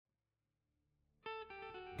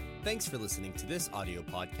Thanks for listening to this audio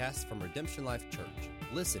podcast from Redemption Life Church.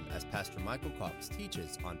 Listen as Pastor Michael Cox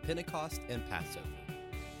teaches on Pentecost and Passover.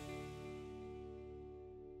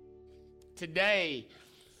 Today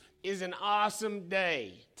is an awesome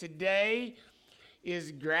day. Today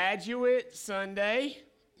is Graduate Sunday.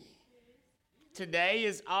 Today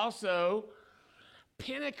is also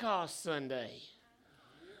Pentecost Sunday.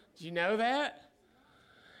 Did you know that?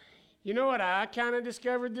 You know what I kind of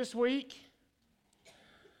discovered this week?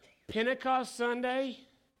 Pentecost Sunday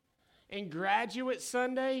and Graduate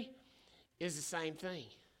Sunday is the same thing.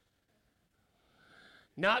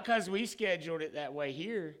 Not because we scheduled it that way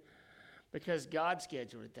here, because God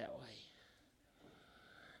scheduled it that way.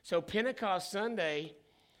 So Pentecost Sunday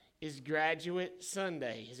is Graduate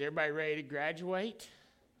Sunday. Is everybody ready to graduate?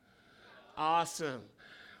 Awesome.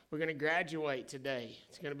 We're going to graduate today.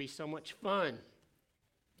 It's going to be so much fun.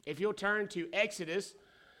 If you'll turn to Exodus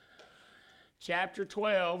chapter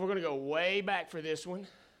 12, we're going to go way back for this one.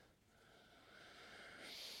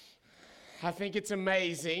 I think it's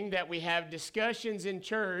amazing that we have discussions in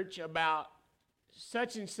church about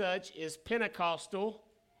such and such is Pentecostal,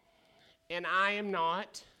 and I am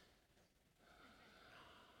not.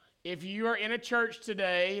 If you are in a church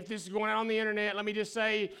today, if this is going out on the internet, let me just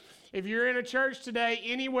say, if you're in a church today,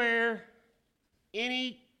 anywhere,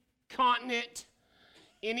 any continent,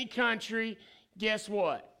 any country, guess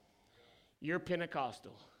what? You're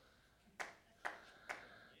Pentecostal.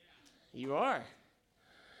 You are.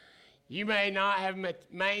 You may not have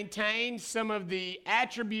maintained some of the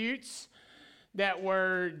attributes that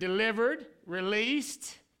were delivered,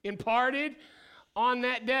 released, imparted on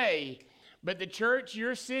that day. But the church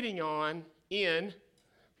you're sitting on, if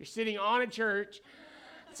you're sitting on a church,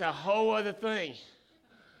 it's a whole other thing.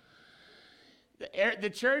 The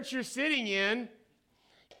church you're sitting in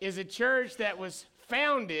is a church that was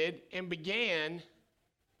founded and began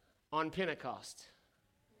on Pentecost.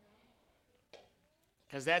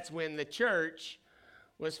 Because that's when the church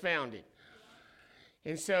was founded.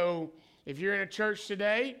 And so, if you're in a church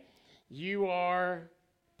today, you are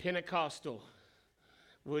Pentecostal.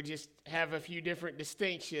 We'll just have a few different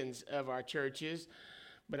distinctions of our churches,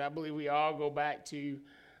 but I believe we all go back to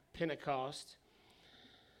Pentecost,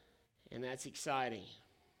 and that's exciting.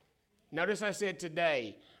 Notice I said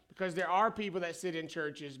today, because there are people that sit in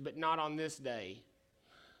churches, but not on this day,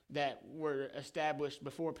 that were established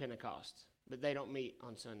before Pentecost, but they don't meet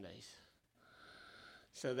on Sundays.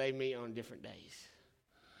 So they meet on different days.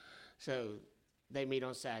 So they meet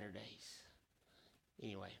on Saturdays.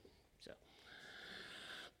 Anyway, so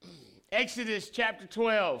Exodus chapter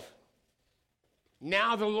 12.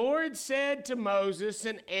 Now the Lord said to Moses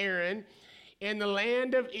and Aaron in the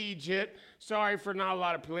land of Egypt, sorry for not a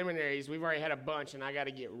lot of preliminaries. We've already had a bunch and I got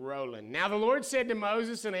to get rolling. Now the Lord said to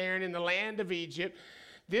Moses and Aaron in the land of Egypt,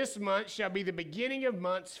 this month shall be the beginning of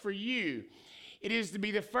months for you. It is to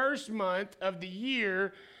be the first month of the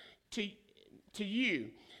year to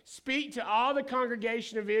you. Speak to all the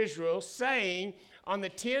congregation of Israel, saying, on the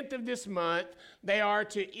 10th of this month, they are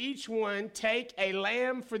to each one take a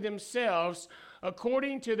lamb for themselves,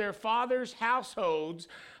 according to their fathers' households,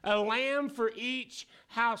 a lamb for each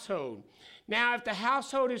household. Now, if the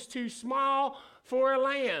household is too small for a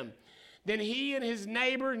lamb, then he and his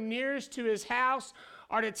neighbor nearest to his house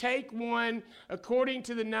are to take one according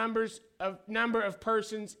to the number of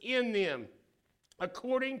persons in them.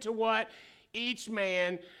 According to what each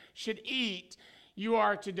man should eat, you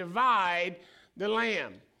are to divide the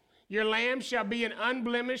lamb. Your lamb shall be an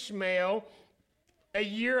unblemished male, a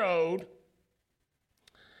year old.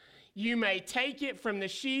 You may take it from the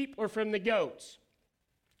sheep or from the goats.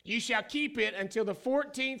 You shall keep it until the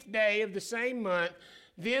 14th day of the same month.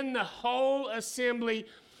 Then the whole assembly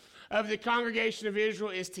of the congregation of Israel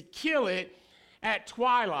is to kill it at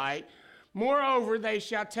twilight. Moreover, they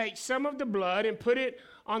shall take some of the blood and put it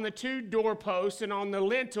on the two doorposts and on the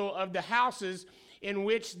lintel of the houses in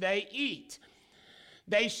which they eat.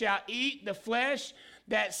 They shall eat the flesh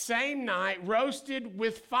that same night, roasted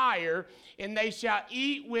with fire, and they shall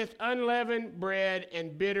eat with unleavened bread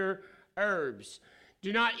and bitter herbs.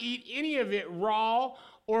 Do not eat any of it raw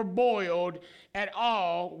or boiled at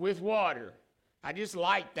all with water. I just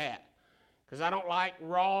like that, because I don't like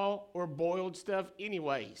raw or boiled stuff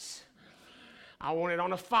anyways. I want it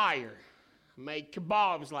on a fire. I made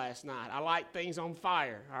kebabs last night. I like things on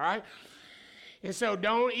fire, all right? And so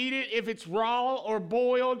don't eat it if it's raw or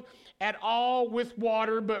boiled at all with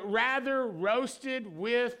water, but rather roasted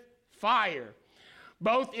with fire.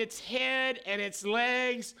 Both its head and its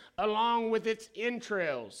legs along with its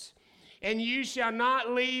entrails. And you shall not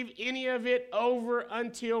leave any of it over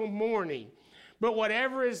until morning. But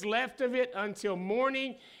whatever is left of it until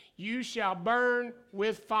morning, you shall burn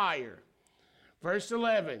with fire. Verse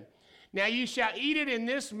 11, now you shall eat it in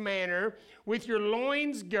this manner, with your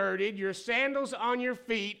loins girded, your sandals on your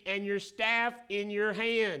feet, and your staff in your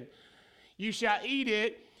hand. You shall eat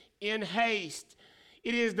it in haste.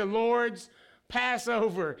 It is the Lord's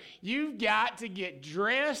Passover. You've got to get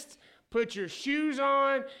dressed, put your shoes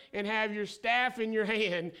on, and have your staff in your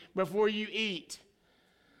hand before you eat.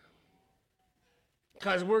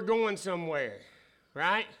 Because we're going somewhere,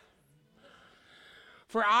 right?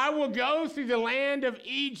 For I will go through the land of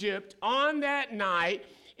Egypt on that night,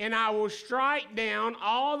 and I will strike down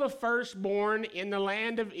all the firstborn in the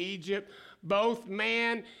land of Egypt, both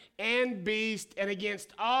man and beast, and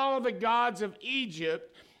against all the gods of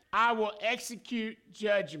Egypt I will execute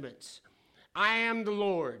judgments. I am the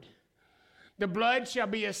Lord. The blood shall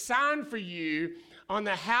be a sign for you on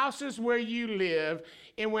the houses where you live,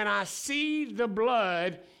 and when I see the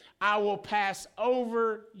blood, I will pass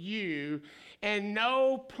over you, and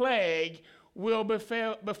no plague will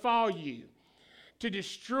befall you, to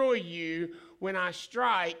destroy you when I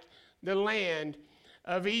strike the land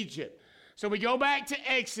of Egypt. So we go back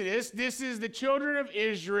to Exodus. This is the children of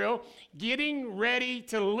Israel getting ready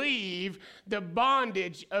to leave the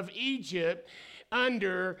bondage of Egypt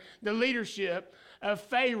under the leadership of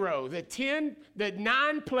Pharaoh. The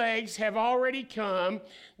 9 plagues have already come.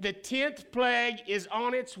 The 10th plague is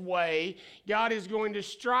on its way. God is going to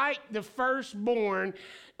strike the firstborn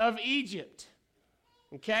of Egypt.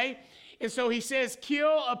 Okay? And so he says,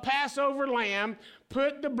 kill a Passover lamb,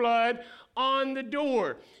 put the blood on the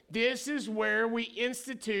door. This is where we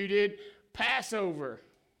instituted Passover.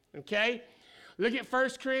 Okay? Look at 1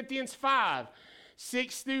 Corinthians 5,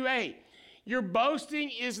 6 through 8. Your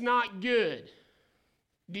boasting is not good.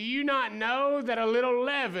 Do you not know that a little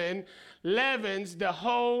leaven leavens the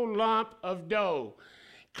whole lump of dough?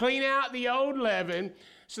 Clean out the old leaven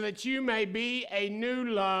so that you may be a new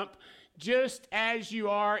lump, just as you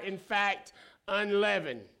are, in fact,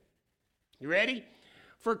 unleavened. You ready?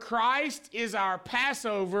 For Christ is our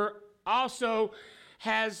Passover, also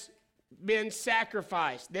has been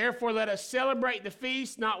sacrificed. Therefore, let us celebrate the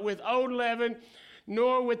feast not with old leaven,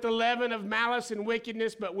 nor with the leaven of malice and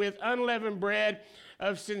wickedness, but with unleavened bread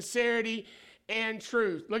of sincerity and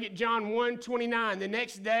truth. Look at John 1:29. The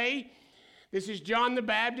next day, this is John the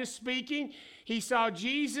Baptist speaking. He saw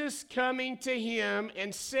Jesus coming to him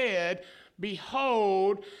and said,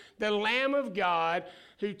 behold, the Lamb of God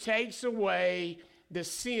who takes away the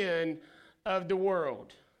sin of the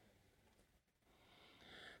world.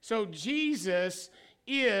 So Jesus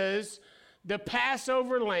is the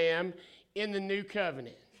Passover lamb in the new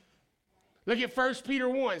covenant. Look at 1 Peter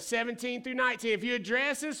 1, 17 through 19. If you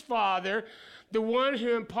address as Father, the one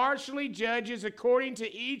who impartially judges according to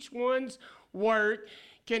each one's work,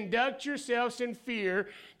 conduct yourselves in fear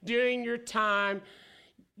during the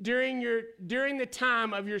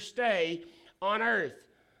time of your stay on earth.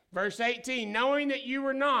 Verse 18, knowing that you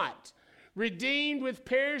were not redeemed with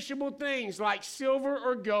perishable things like silver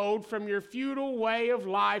or gold from your futile way of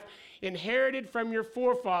life inherited from your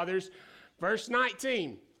forefathers. Verse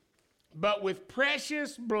 19, but with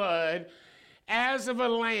precious blood as of a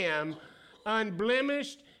lamb,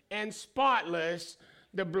 unblemished and spotless,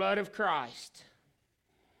 the blood of Christ.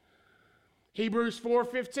 Hebrews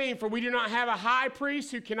 4:15, for we do not have a high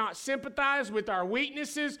priest who cannot sympathize with our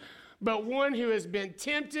weaknesses, but one who has been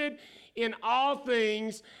tempted in all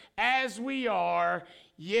things as we are,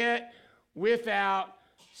 yet without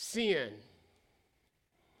sin.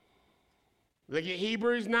 Look at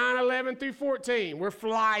Hebrews 9:11 through 14. We're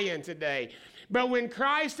flying today. But when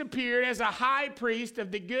Christ appeared as a high priest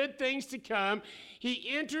of the good things to come,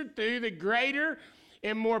 he entered through the greater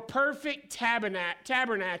and more perfect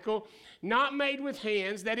tabernacle, not made with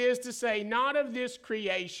hands, that is to say, not of this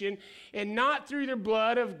creation, and not through the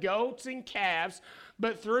blood of goats and calves,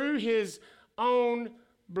 but through his own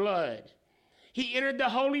blood. He entered the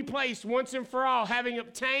holy place once and for all, having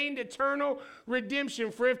obtained eternal redemption.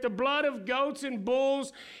 For if the blood of goats and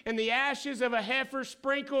bulls and the ashes of a heifer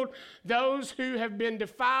sprinkled those who have been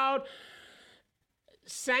defiled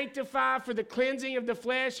sanctify for the cleansing of the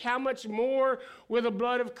flesh, how much more will the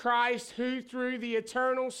blood of Christ, who through the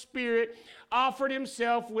eternal Spirit offered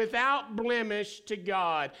himself without blemish to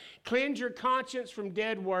God, cleanse your conscience from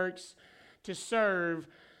dead works to serve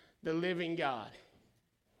the living God.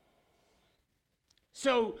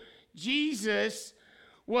 So Jesus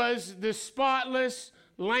was the spotless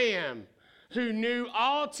lamb who knew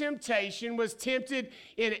all temptation, was tempted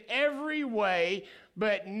in every way,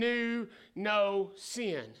 but knew no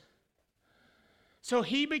sin. So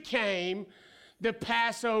he became the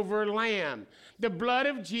Passover lamb. The blood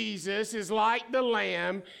of Jesus is like the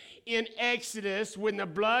lamb in Exodus when the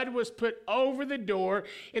blood was put over the door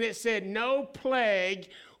and it said no plague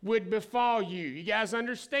would befall you. You guys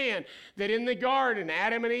understand that in the garden,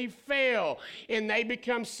 Adam and Eve fell and they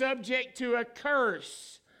become subject to a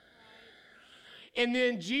curse. And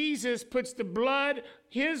then Jesus puts the blood,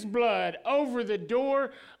 his blood, over the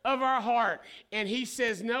door of our heart. And he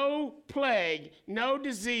says, no plague, no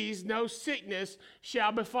disease, no sickness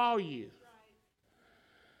shall befall you.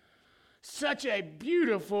 Such a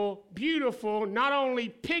beautiful, beautiful, not only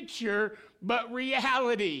picture, but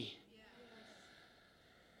reality.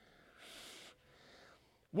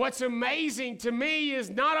 What's amazing to me is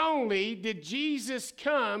not only did Jesus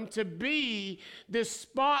come to be the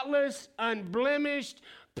spotless, unblemished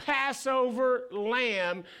Passover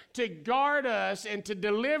lamb to guard us and to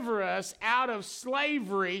deliver us out of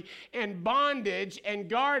slavery and bondage and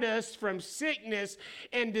guard us from sickness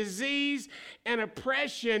and disease and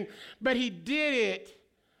oppression, but he did it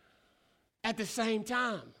at the same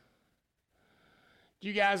time. Do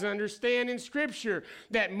you guys understand in Scripture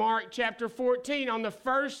that Mark chapter 14, on the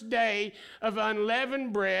first day of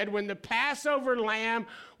unleavened bread, when the Passover lamb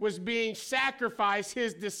was being sacrificed,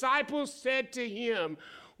 his disciples said to him,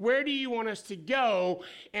 where do you want us to go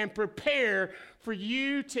and prepare for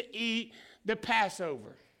you to eat the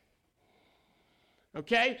Passover?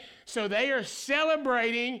 Okay, so they are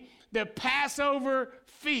celebrating the Passover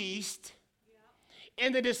feast,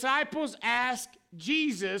 and the disciples ask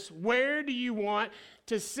Jesus, where do you want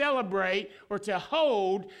to celebrate or to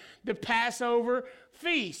hold the Passover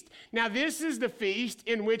feast? Now, this is the feast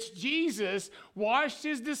in which Jesus washed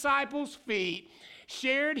his disciples' feet,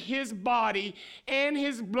 shared his body and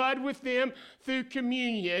his blood with them through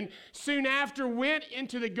communion, soon after went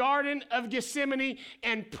into the Garden of Gethsemane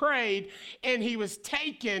and prayed, and he was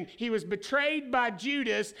betrayed by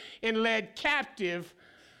Judas and led captive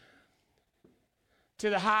to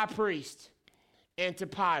the high priest and to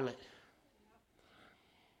Pilate,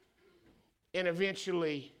 and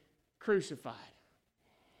eventually crucified.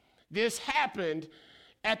 This happened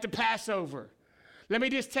at the Passover. Let me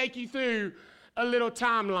just take you through a little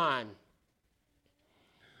timeline.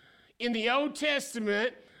 In the Old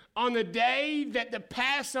Testament, on the day that the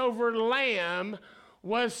Passover lamb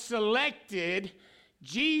was selected,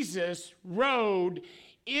 Jesus rode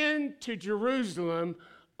into Jerusalem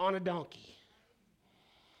on a donkey.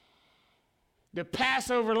 The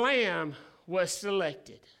Passover lamb was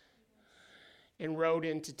selected and rode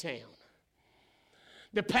into town.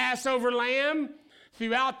 The Passover lamb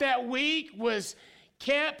throughout that week was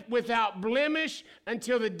kept without blemish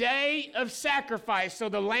until the day of sacrifice. So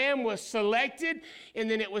the lamb was selected and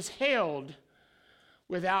then it was held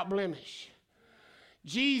without blemish.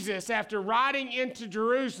 Jesus, after riding into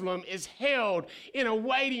Jerusalem, is held in a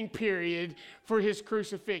waiting period for his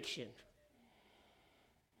crucifixion.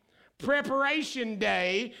 Preparation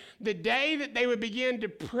day, the day that they would begin to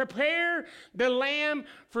prepare the lamb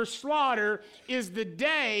for slaughter, is the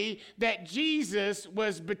day that Jesus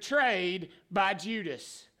was betrayed by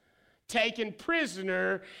Judas, taken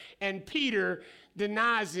prisoner, and Peter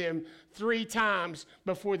denies him 3 times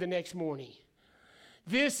before the next morning.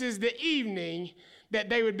 This is the evening that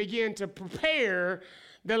they would begin to prepare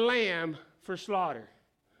the lamb for slaughter.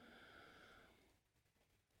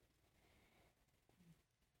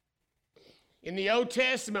 In the Old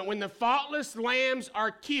Testament, when the faultless lambs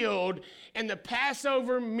are killed and the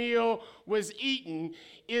Passover meal was eaten,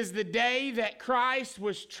 is the day that Christ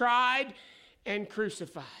was tried and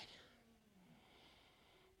crucified.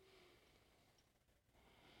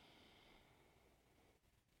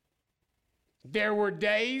 There were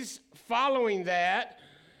days following that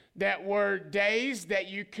were days that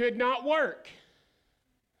you could not work.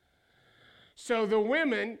 So the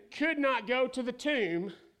women could not go to the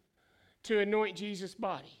tomb to anoint Jesus'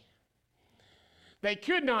 body. They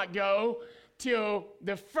could not go till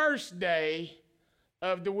the first day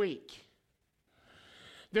of the week.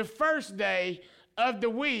 The first day of the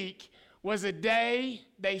week was a day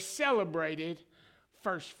they celebrated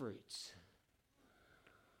first fruits.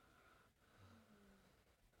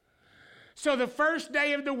 So the first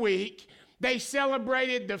day of the week, they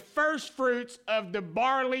celebrated the first fruits of the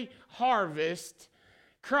barley harvest.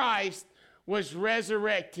 Christ was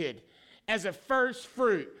resurrected as a first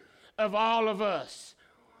fruit of all of us.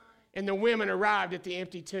 And the women arrived at the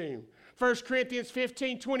empty tomb. 1 Corinthians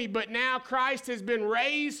 15:20, but now Christ has been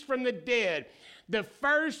raised from the dead, the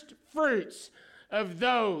first fruits of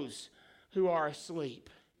those who are asleep.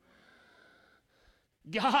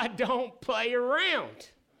 God don't play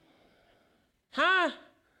around. Huh?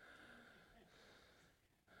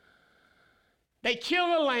 They kill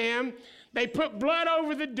a lamb. They put blood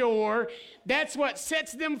over the door. That's what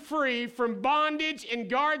sets them free from bondage and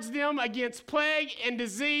guards them against plague and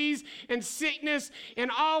disease and sickness and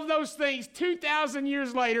all those things 2,000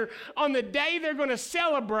 years later. On the day they're going to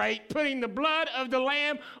celebrate putting the blood of the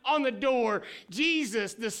lamb on the door,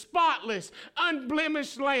 Jesus, the spotless,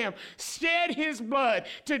 unblemished lamb, shed his blood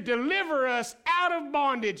to deliver us out of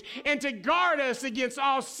bondage and to guard us against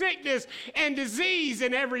all sickness and disease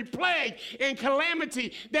and every plague and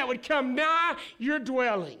calamity that would come nigh your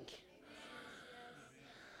dwelling.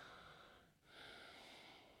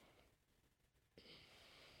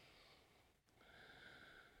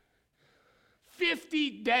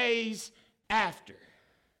 50 days after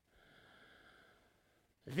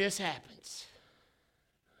this happens,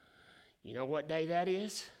 you know what day that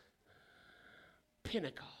is?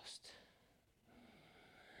 Pentecost.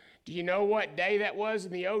 Do you know what day that was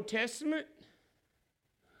in the Old Testament?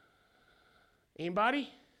 Anybody?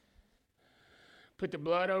 Put the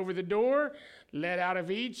blood over the door, led out of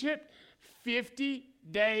Egypt. 50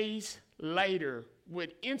 days later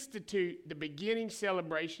would institute the beginning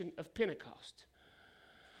celebration of Pentecost.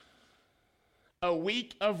 A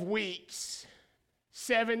week of weeks,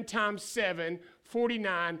 7 times 7,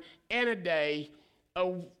 49, and a day,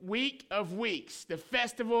 a week of weeks, the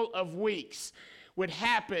festival of weeks would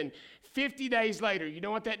happen 50 days later. You know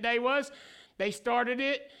what that day was? They started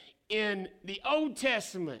it in the Old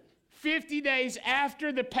Testament. 50 days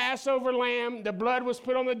after the Passover lamb, the blood was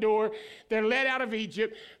put on the door, they're led out of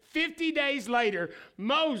Egypt. 50 days later,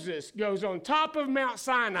 Moses goes on top of Mount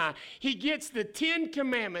Sinai. He gets the 10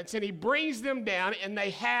 commandments and he brings them down, and they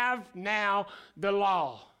have now the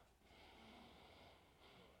law.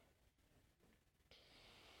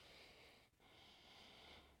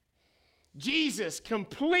 Jesus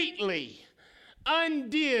completely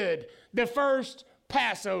undid the first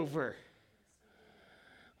Passover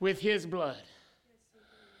with his blood.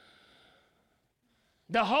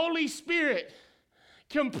 The Holy Spirit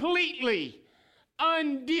completely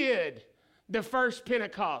undid the first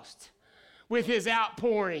Pentecost with his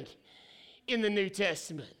outpouring in the New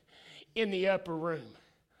Testament, in the upper room.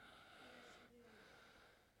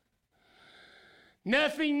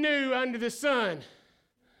 Nothing new under the sun.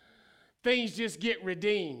 Things just get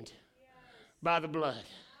redeemed by the blood.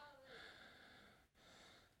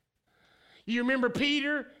 You remember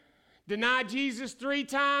Peter denied Jesus 3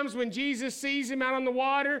 times when Jesus sees him out on the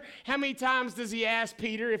water? How many times does he ask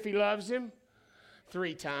Peter if he loves him?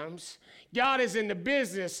 3 times. God is in the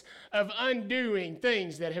business of undoing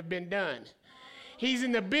things that have been done. He's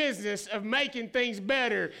in the business of making things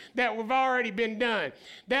better that have already been done.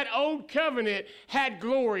 That old covenant had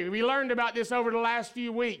glory. We learned about this over the last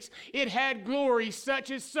few weeks. It had glory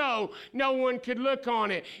such as so no one could look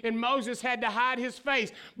on it, and Moses had to hide his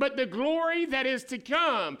face. But the glory that is to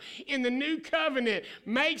come in the new covenant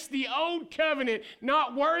makes the old covenant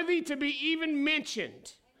not worthy to be even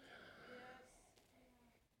mentioned.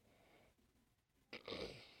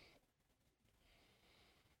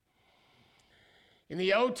 In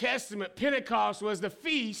the Old Testament, Pentecost was the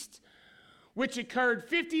feast which occurred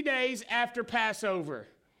 50 days after Passover.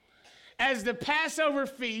 As the Passover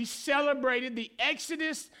feast celebrated the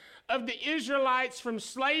exodus of the Israelites from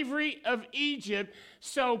slavery of Egypt,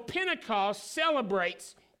 so Pentecost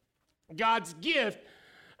celebrates God's gift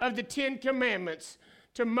of the 10 commandments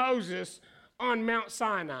to Moses on Mount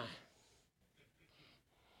Sinai.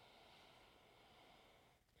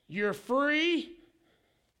 You're free.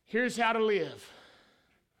 Here's how to live.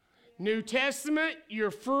 New Testament, you're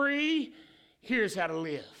free. Here's how to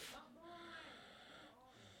live.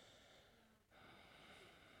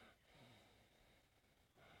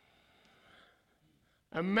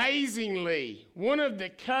 Amazingly, one of the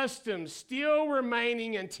customs still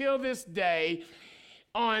remaining until this day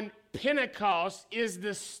on Pentecost is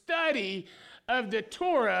the study of the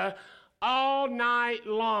Torah all night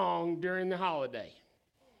long during the holiday.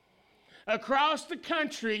 Across the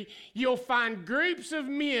country, you'll find groups of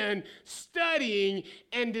men studying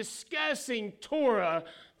and discussing Torah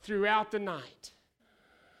throughout the night.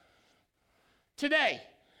 Today,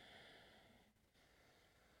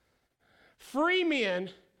 free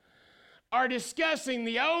men are discussing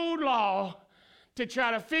the old law to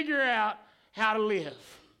try to figure out how to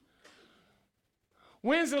live.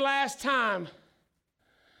 When's the last time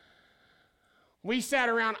we sat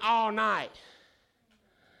around all night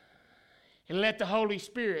and let the Holy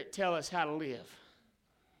Spirit tell us how to live?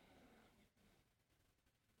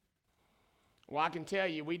 Well, I can tell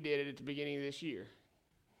you we did it at the beginning of this year.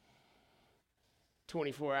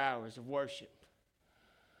 24 hours of worship.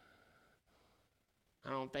 I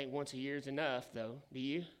don't think once a year is enough, though. Do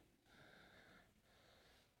you?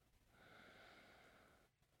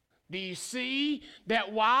 Do you see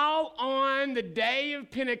that while on the day of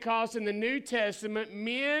Pentecost in the New Testament,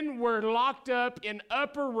 men were locked up in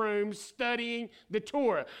upper rooms studying the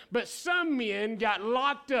Torah, but some men got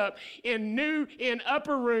locked up in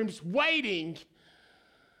upper rooms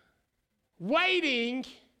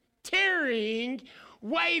tarrying,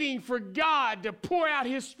 waiting for God to pour out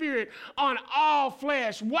his Spirit on all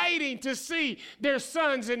flesh, waiting to see their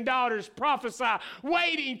sons and daughters prophesy,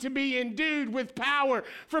 waiting to be endued with power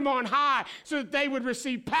from on high so that they would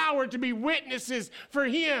receive power to be witnesses for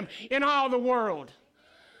him in all the world.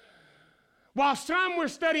 While some were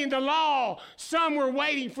studying the law, some were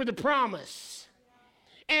waiting for the promise.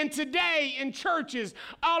 And today in churches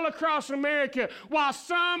all across America, while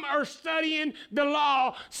some are studying the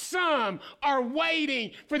law, some are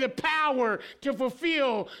waiting for the power to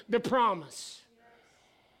fulfill the promise.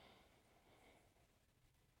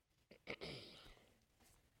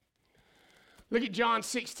 Look at John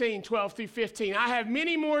 16, 12 through 15. I have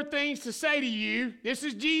many more things to say to you. This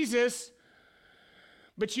is Jesus,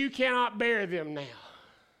 but you cannot bear them now.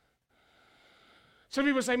 Some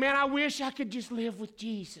people say, man, I wish I could just live with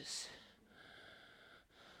Jesus.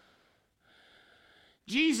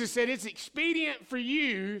 Jesus said, it's expedient for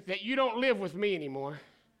you that you don't live with me anymore.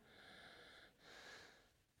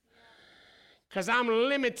 Because I'm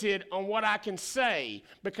limited on what I can say,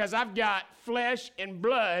 because I've got flesh and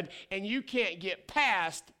blood, and you can't get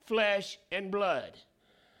past flesh and blood.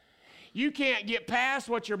 You can't get past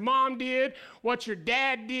what your mom did, what your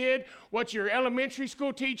dad did, what your elementary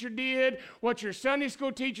school teacher did, what your Sunday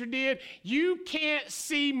school teacher did. You can't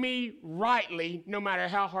see me rightly no matter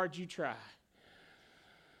how hard you try.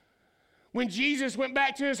 When Jesus went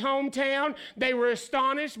back to his hometown, they were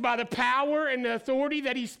astonished by the power and the authority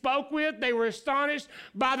that he spoke with. They were astonished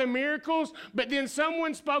by the miracles. But then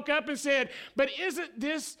someone spoke up and said, but isn't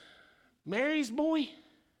this Mary's boy?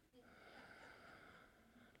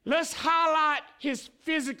 Let's highlight his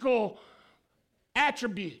physical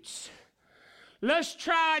attributes. Let's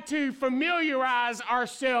try to familiarize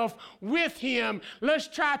ourselves with him. Let's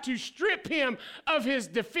try to strip him of his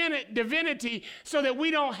divinity so that we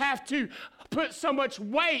don't have to put so much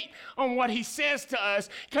weight on what he says to us,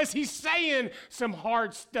 because he's saying some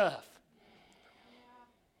hard stuff.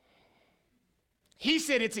 He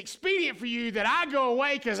said, it's expedient for you that I go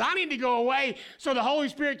away, because I need to go away so the Holy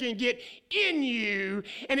Spirit can get in you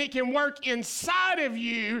and it can work inside of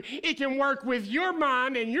you. It can work with your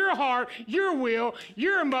mind and your heart, your will,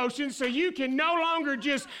 your emotions, so you can no longer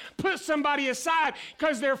just put somebody aside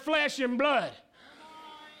because they're flesh and blood.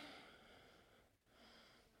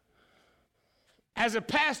 As a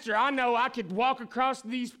pastor, I know I could walk across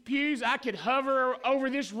these pews, I could hover over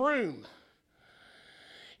this room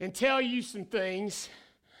and tell you some things,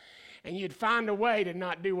 and you'd find a way to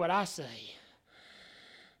not do what I say.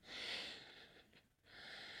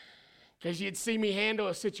 Because you'd see me handle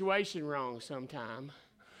a situation wrong sometime.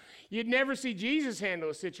 You'd never see Jesus handle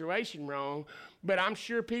a situation wrong, but I'm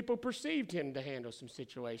sure people perceived him to handle some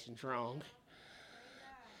situations wrong.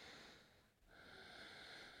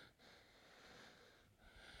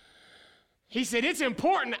 He said, it's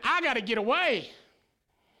important, I got to get away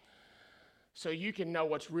so you can know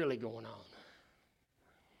what's really going on.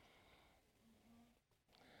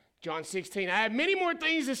 John 16, I have many more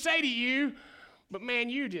things to say to you, but man,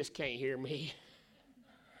 you just can't hear me.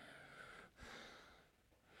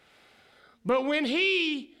 But when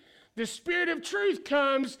he, the Spirit of truth,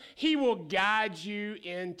 comes, he will guide you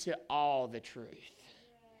into all the truth.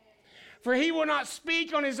 For he will not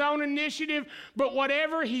speak on his own initiative, but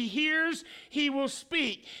whatever he hears, he will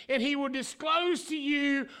speak, and he will disclose to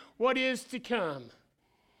you what is to come.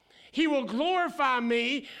 He will glorify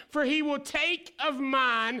me, for he will take of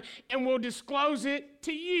mine and will disclose it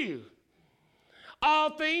to you.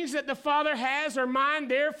 All things that the Father has are mine,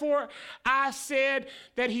 therefore I said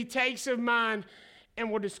that he takes of mine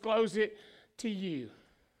and will disclose it to you.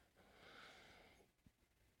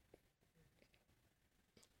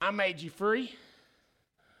 I made you free.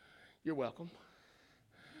 You're welcome.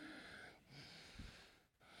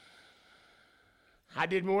 I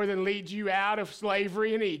did more than lead you out of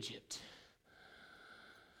slavery in Egypt.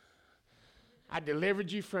 I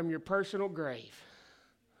delivered you from your personal grave.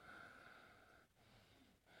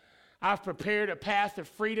 I've prepared a path of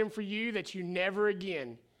freedom for you that you never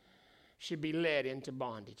again should be led into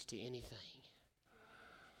bondage to anything.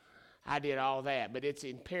 I did all that, but it's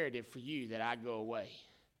imperative for you that I go away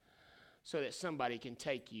so that somebody can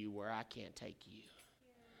take you where I can't take you,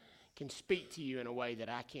 can speak to you in a way that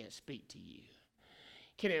I can't speak to you,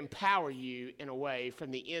 can empower you in a way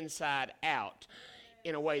from the inside out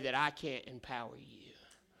in a way that I can't empower you.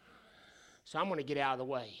 So I'm going to get out of the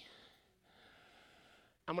way.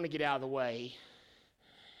 I'm going to get out of the way,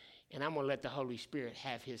 and I'm going to let the Holy Spirit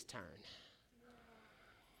have his turn.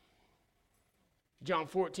 John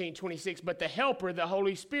 14:26, but the Helper, the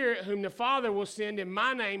Holy Spirit, whom the Father will send in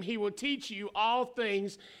my name, he will teach you all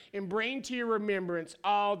things and bring to your remembrance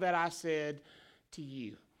all that I said to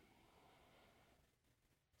you.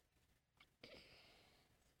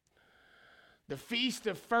 The Feast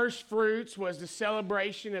of First Fruits was the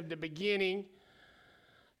celebration of the beginning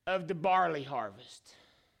of the barley harvest.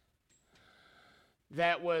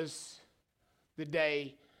 That was the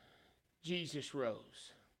day Jesus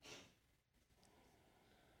rose.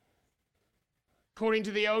 According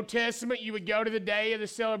to the Old Testament, you would go to the day of the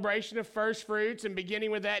celebration of first fruits, and beginning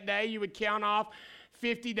with that day, you would count off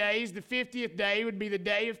 50 days. The 50th day would be the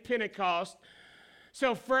day of Pentecost.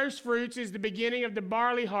 So first fruits is the beginning of the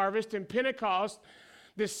barley harvest, and Pentecost,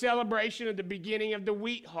 the celebration of the beginning of the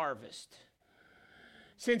wheat harvest.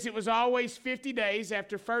 Since it was always 50 days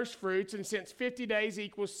after first fruits, and since 50 days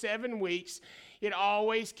equals 7 weeks, it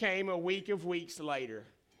always came a week of weeks later.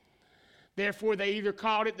 Therefore, they either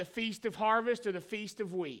called it the Feast of Harvest or the Feast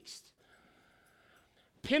of Weeks.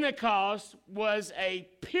 Pentecost was a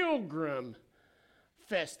pilgrim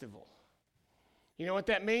festival. You know what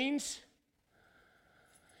that means?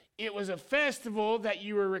 It was a festival that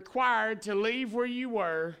you were required to leave where you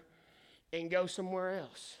were and go somewhere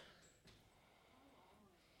else.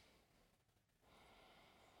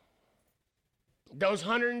 Those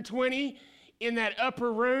 120 in that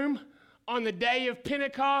upper room on the day of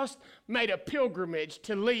Pentecost made a pilgrimage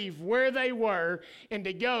to leave where they were and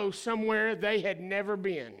to go somewhere they had never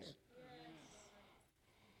been.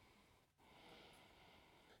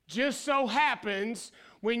 Just so happens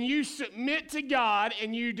when you submit to God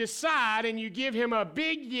and you decide and you give him a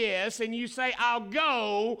big yes and you say, I'll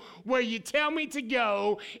go where you tell me to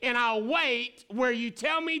go and I'll wait where you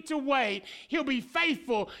tell me to wait, he'll be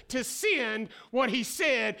faithful to send what he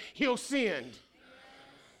said he'll send.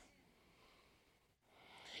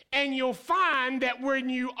 And you'll find that when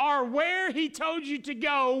you are where he told you to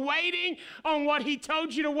go, waiting on what he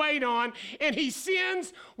told you to wait on, and he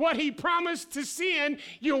sends what he promised to send,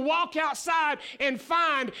 you'll walk outside and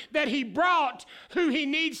find that he brought who he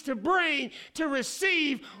needs to bring to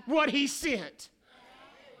receive what he sent.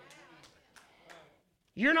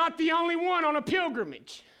 You're not the only one on a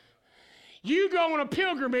pilgrimage. You go on a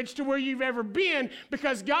pilgrimage to where you've ever been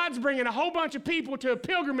because God's bringing a whole bunch of people to a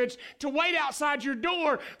pilgrimage to wait outside your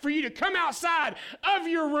door for you to come outside of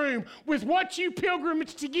your room with what you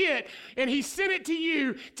pilgrimaged to get, and he sent it to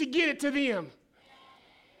you to get it to them.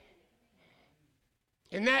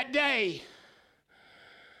 And that day,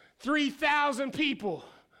 3,000 people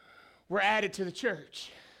were added to the church.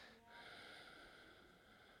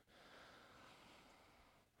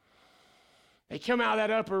 They come out of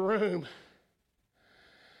that upper room,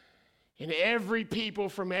 and every people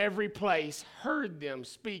from every place heard them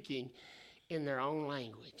speaking in their own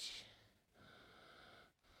language.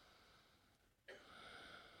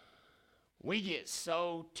 We get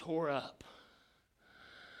so tore up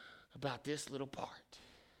about this little part.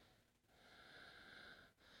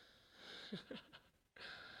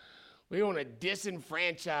 We want to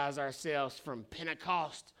disenfranchise ourselves from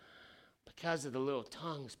Pentecost because of the little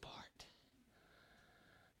tongues part.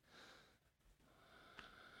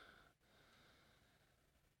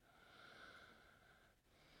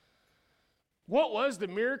 What was the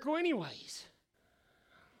miracle anyways?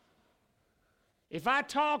 If I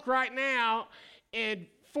talk right now and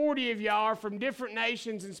 40 of y'all are from different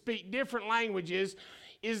nations and speak different languages,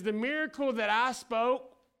 is the miracle that I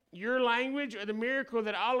spoke your language or the miracle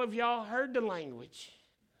that all of y'all heard the language?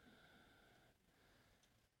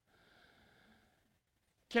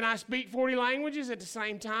 Can I speak 40 languages at the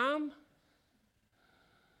same time?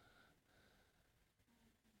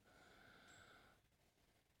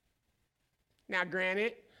 Now,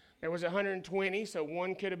 granted, there was 120, so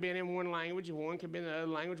one could have been in one language, and one could have been in the other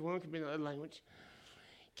language, one could be in the other language.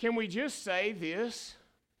 Can we just say this?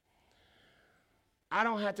 I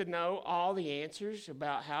don't have to know all the answers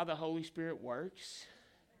about how the Holy Spirit works.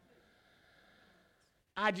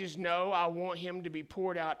 I just know I want him to be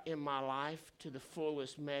poured out in my life to the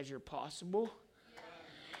fullest measure possible.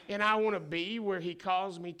 And I want to be where he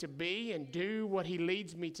calls me to be and do what he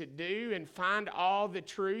leads me to do and find all the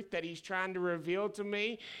truth that he's trying to reveal to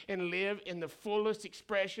me and live in the fullest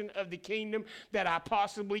expression of the kingdom that I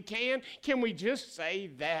possibly can. Can we just say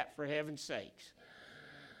that, for heaven's sakes?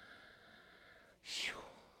 Whew.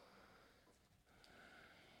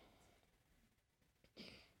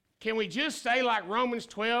 Can we just say like Romans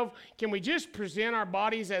 12, can we just present our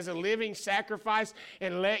bodies as a living sacrifice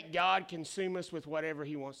and let God consume us with whatever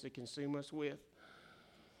he wants to consume us with?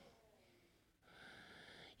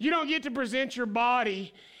 You don't get to present your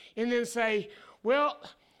body and then say, well,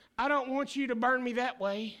 I don't want you to burn me that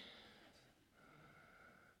way.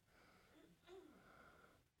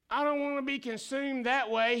 I don't want to be consumed that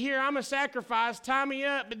way. Here, I'm a sacrifice. Tie me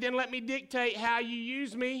up, but then let me dictate how you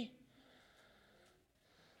use me.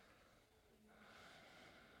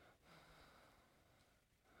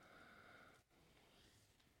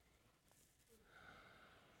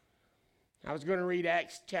 I was going to read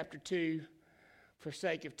Acts chapter 2. For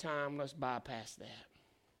sake of time, let's bypass that.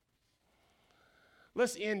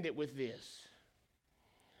 Let's end it with this.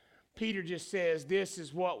 Peter just says, this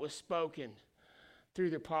is what was spoken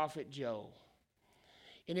through the prophet Joel.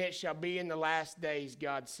 And it shall be in the last days,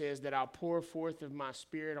 God says, that I'll pour forth of my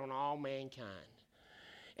spirit on all mankind.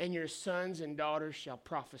 And your sons and daughters shall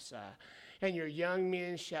prophesy. And your young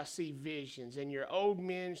men shall see visions. And your old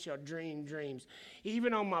men shall dream dreams.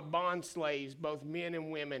 Even on my bond slaves, both men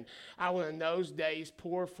and women, I will in those days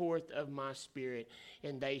pour forth of my spirit,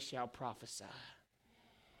 and they shall prophesy.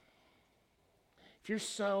 If you're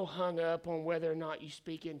so hung up on whether or not you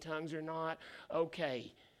speak in tongues or not,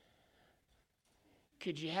 okay.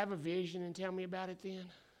 Could you have a vision and tell me about it then?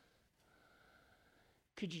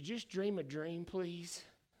 Could you just dream a dream, please?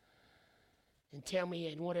 And tell me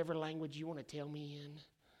in whatever language you want to tell me in.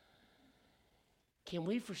 Can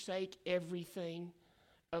we forsake everything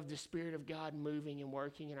of the Spirit of God moving and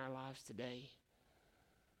working in our lives today?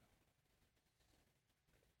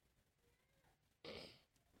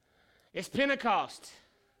 It's Pentecost.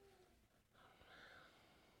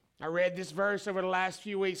 I read this verse over the last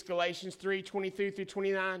few weeks, Galatians 3:22 through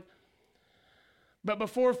 29. But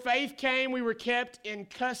before faith came, we were kept in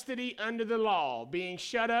custody under the law, being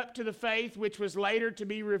shut up to the faith which was later to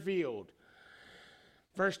be revealed.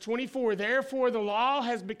 Verse 24, therefore the law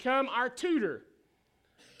has become our tutor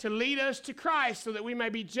to lead us to Christ so that we may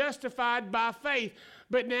be justified by faith.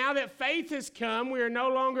 But now that faith has come, we are no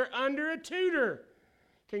longer under a tutor.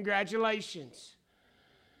 Congratulations.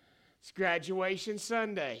 It's graduation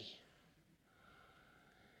Sunday.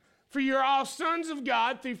 For you are all sons of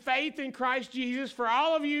God through faith in Christ Jesus. For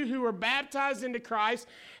all of you who were baptized into Christ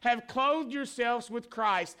have clothed yourselves with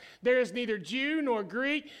Christ. There is neither Jew nor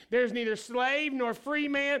Greek. There is neither slave nor free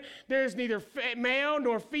man. There is neither male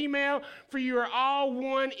nor female. For you are all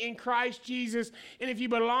one in Christ Jesus. And if you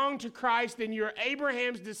belong to Christ, then you are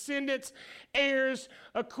Abraham's descendants, heirs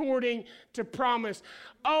according to promise.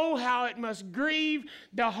 Oh, how it must grieve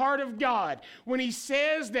the heart of God when he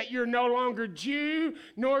says that you're no longer Jew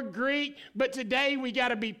nor Greek, but today we got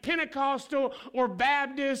to be Pentecostal or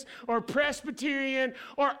Baptist or Presbyterian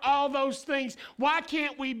or all those things. Why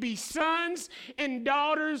can't we be sons and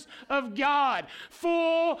daughters of God,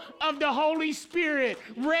 full of the Holy Spirit,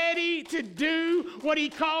 ready to do what he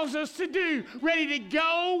calls us to do, ready to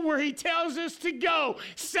go where he tells us to go,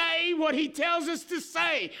 say what he tells us to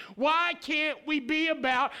say? Why can't we be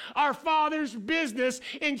about our Father's business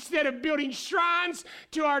instead of building shrines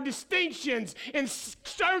to our distinctions and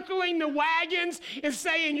circling the wagons and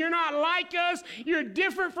saying, you're not like us, you're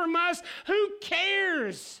different from us? Who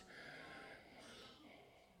cares?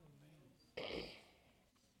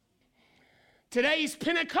 Today's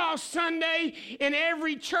Pentecost Sunday, and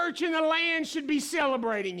every church in the land should be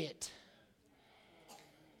celebrating it.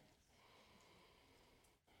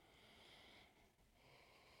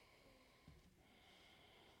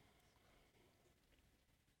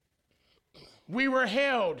 We were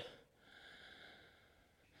held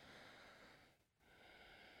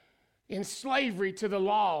in slavery to the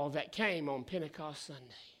law that came on Pentecost Sunday.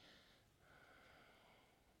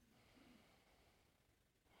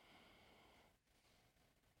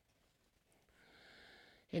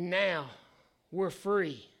 And now we're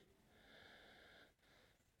free.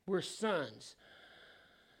 We're sons.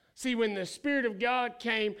 See, when the Spirit of God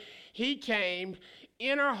came, he came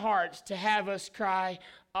in our hearts to have us cry,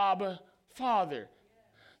 Abba, Father.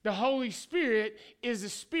 The Holy Spirit is the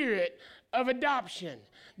spirit of adoption.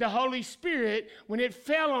 The Holy Spirit, when it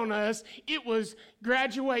fell on us, it was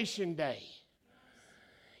graduation day.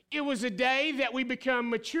 It was a day that we become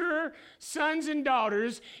mature sons and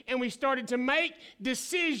daughters, and we started to make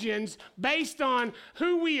decisions based on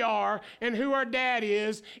who we are and who our dad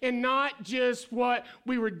is, and not just what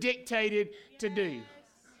we were dictated to do.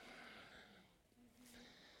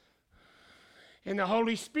 And the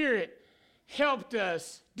Holy Spirit helped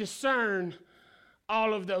us discern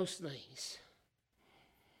all of those things.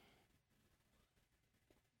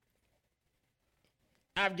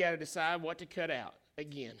 I've got to decide what to cut out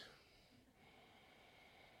again.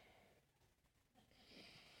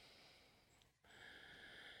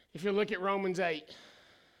 If you look at Romans 8,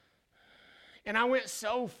 and I went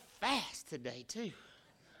so fast today too.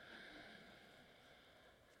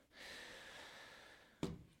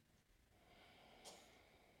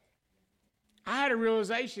 I had a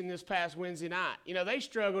realization this past Wednesday night. You know, they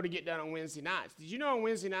struggle to get done on Wednesday nights. Did you know on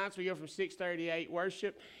Wednesday nights we go from 6:30 to 8,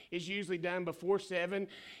 worship is usually done before 7,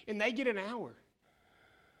 and they get an hour.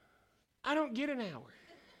 I don't get an hour.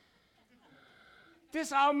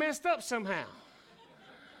 This all messed up somehow.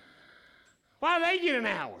 Why do they get an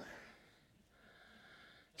hour?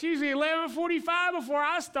 It's usually 11:45 before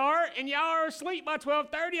I start, and y'all are asleep by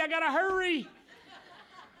 12:30. I gotta hurry.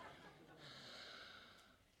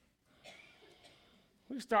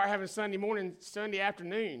 We start having Sunday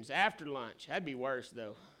afternoons after lunch. That'd be worse,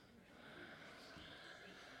 though.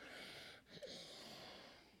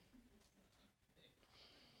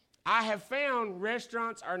 I have found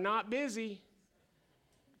restaurants are not busy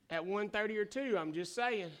at 1:30 or 2. I'm just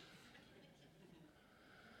saying.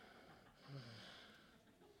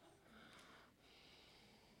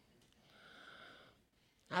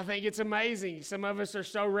 I think it's amazing. Some of us are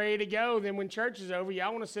so ready to go, then when church is over,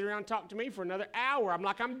 y'all want to sit around and talk to me for another hour. I'm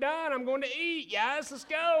like, I'm done. I'm going to eat, guys. Let's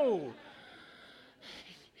go.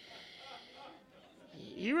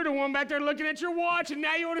 You were the one back there looking at your watch, and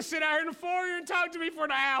now you want to sit out here in the foyer and talk to me for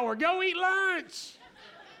an hour. Go eat lunch.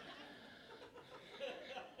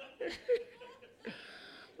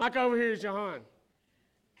 Like over here is Johan.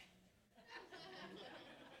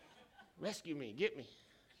 Rescue me. Get me.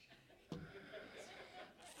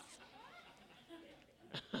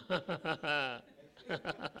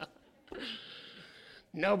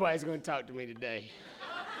 Nobody's going to talk to me today.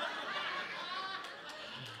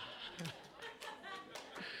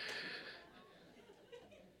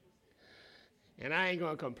 And I ain't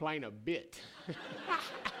going to complain a bit.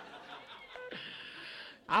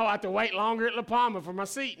 I'll have to wait longer at La Palma for my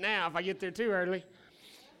seat now if I get there too early.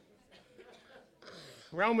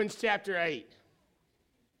 Romans chapter 8.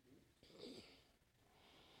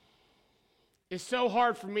 It's so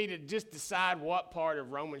hard for me to just decide what part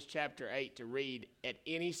of Romans chapter 8 to read at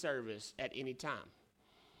any service at any time.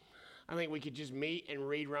 I think we could just meet and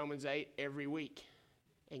read Romans 8 every week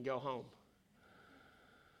and go home.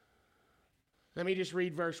 Let me just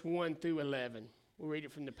read verse 1 through 11. We'll read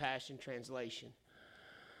it from the Passion Translation.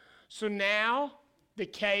 So now the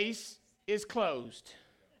case is closed.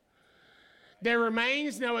 There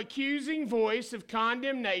remains no accusing voice of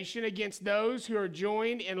condemnation against those who are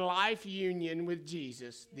joined in life union with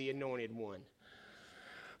Jesus, the Anointed One.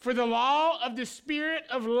 For the law of the Spirit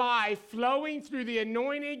of life flowing through the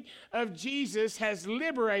anointing of Jesus has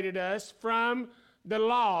liberated us from the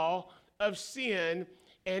law of sin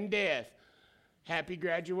and death. Happy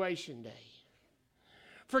graduation day.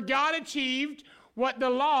 For God achieved what the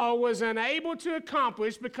law was unable to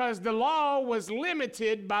accomplish because the law was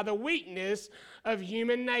limited by the weakness of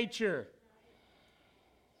human nature.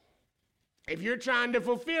 If you're trying to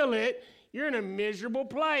fulfill it, you're in a miserable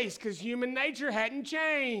place because human nature hadn't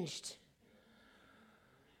changed.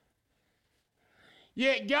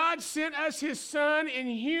 Yet God sent us his Son in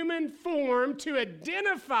human form to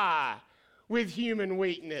identify with human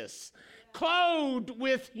weakness. Clothed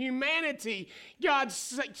with humanity,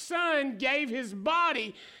 God's Son gave his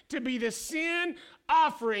body to be the sin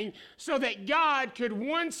offering so that God could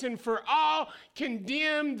once and for all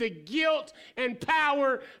condemn the guilt and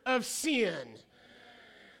power of sin.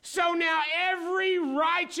 So now every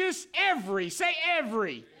righteous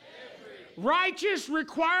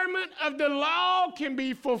requirement of the law can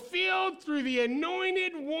be fulfilled through the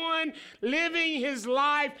Anointed One living his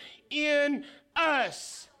life in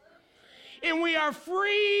us. And we are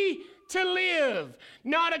free to live,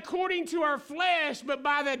 not according to our flesh, but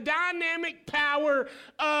by the dynamic power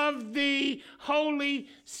of the Holy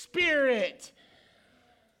Spirit.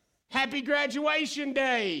 Happy graduation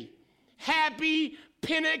day. Happy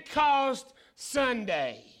Pentecost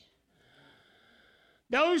Sunday.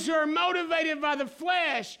 Those who are motivated by the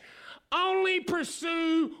flesh only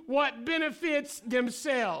pursue what benefits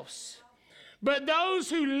themselves. But those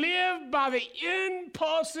who live by the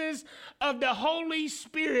impulses of the Holy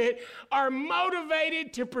Spirit are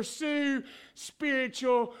motivated to pursue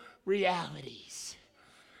spiritual realities.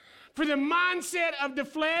 For the mindset of the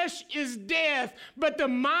flesh is death, but the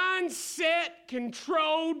mindset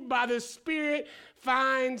controlled by the Spirit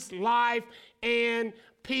finds life and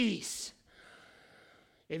peace.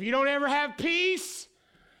 If you don't ever have peace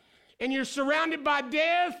and you're surrounded by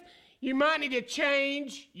death, you might need to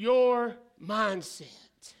change your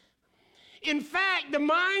mindset. In fact, the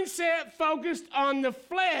mindset focused on the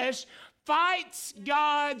flesh fights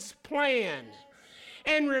God's plan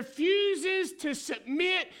and refuses to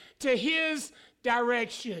submit to his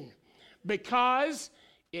direction because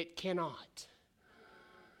it cannot.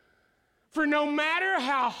 For no matter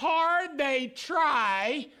how hard they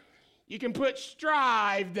try, you can put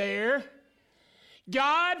strive there,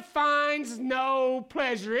 God finds no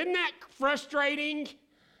pleasure. Isn't that frustrating?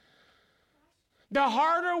 The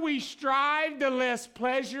harder we strive, the less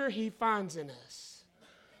pleasure he finds in us.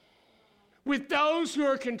 With those who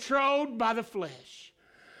are controlled by the flesh.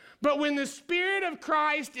 But when the Spirit of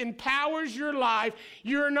Christ empowers your life,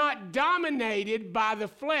 you're not dominated by the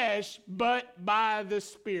flesh, but by the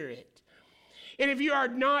Spirit. And if you are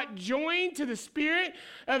not joined to the Spirit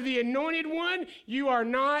of the Anointed One, you are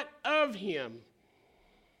not of him.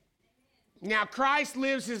 Now, Christ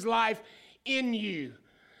lives his life in you.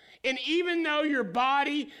 And even though your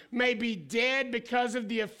body may be dead because of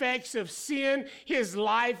the effects of sin, his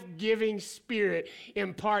life-giving Spirit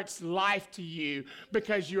imparts life to you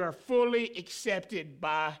because you are fully accepted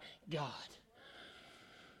by God.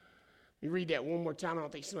 Let me read that one more time. I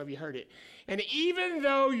don't think some of you heard it. And even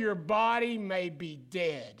though your body may be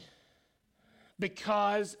dead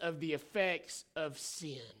because of the effects of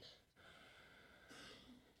sin,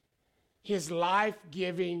 his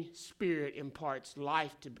life-giving Spirit imparts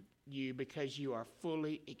life to you because you are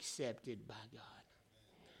fully accepted by God.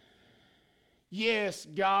 Yes,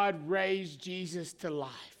 God raised Jesus to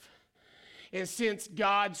life. And since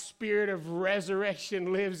God's Spirit of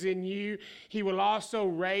resurrection lives in you, he will also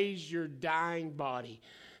raise your dying body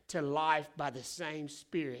to life by the same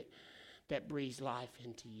Spirit that breathes life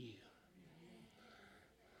into you.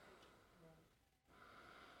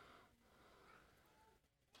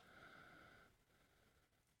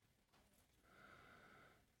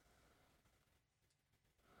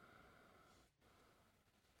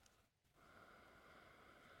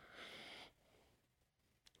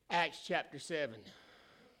 Acts chapter 7.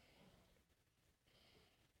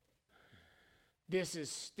 This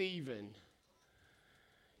is Stephen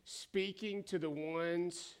speaking to the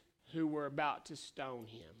ones who were about to stone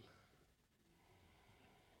him.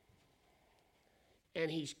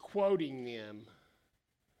 And he's quoting them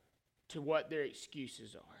to what their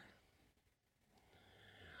excuses are.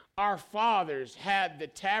 Our fathers had the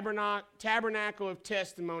tabernacle of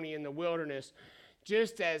testimony in the wilderness,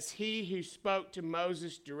 just as he who spoke to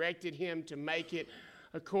Moses directed him to make it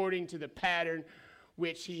according to the pattern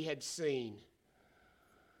which he had seen.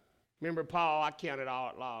 Remember Paul, I counted all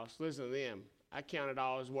at loss. Listen to them. I counted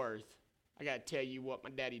all as worth. I got to tell you what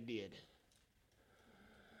my daddy did.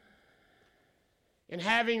 And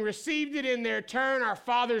having received it in their turn, our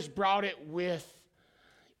fathers brought it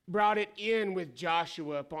in with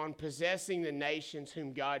Joshua upon possessing the nations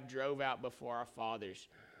whom God drove out before our fathers.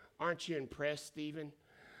 Aren't you impressed, Stephen?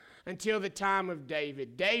 Until the time of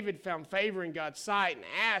David. David found favor in God's sight and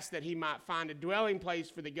asked that he might find a dwelling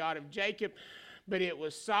place for the God of Jacob, but it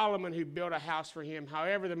was Solomon who built a house for him.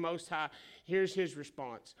 However, the Most High, here's his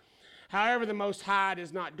response. However, the Most High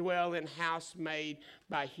does not dwell in a house made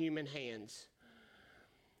by human hands.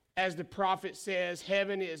 As the prophet says,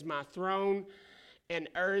 heaven is my throne and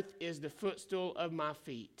earth is the footstool of my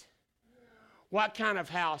feet. What kind of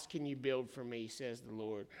house can you build for me, says the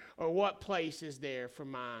Lord? Or what place is there for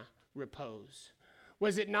my repose?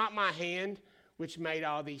 Was it not my hand which made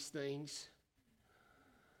all these things?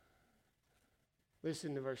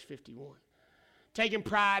 Listen to verse 51. Taking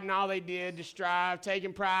pride in all they did to strive,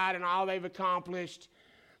 taking pride in all they've accomplished.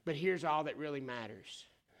 But here's all that really matters.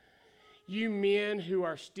 You men who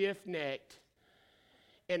are stiff-necked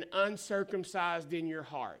and uncircumcised in your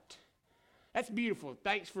heart. That's beautiful.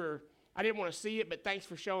 I didn't want to see it, but thanks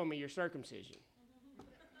for showing me your circumcision.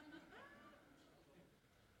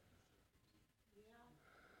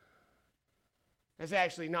 That's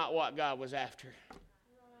actually not what God was after.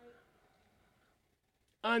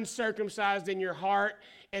 Uncircumcised in your heart,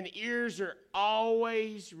 and ears are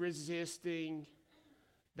always resisting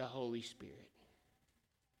the Holy Spirit.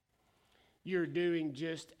 You're doing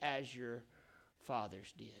just as your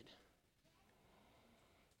fathers did.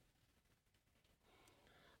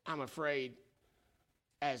 I'm afraid,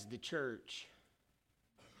 as the church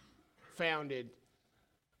founded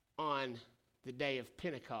on the day of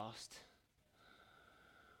Pentecost,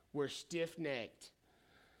 we're stiff-necked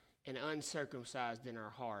and uncircumcised in our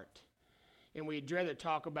heart. And we'd rather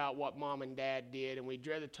talk about what mom and dad did, and we'd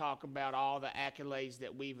rather talk about all the accolades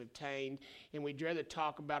that we've obtained, and we'd rather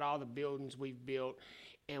talk about all the buildings we've built,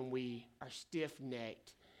 and we are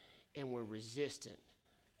stiff-necked and we're resistant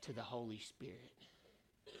to the Holy Spirit.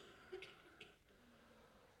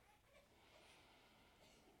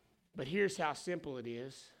 But here's how simple it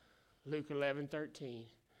is. Luke 11:13.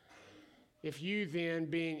 If you then,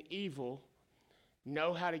 being evil,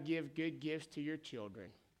 know how to give good gifts to your children,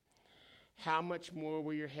 how much more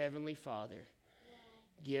will your heavenly Father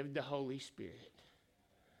give the Holy Spirit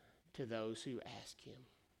to those who ask him?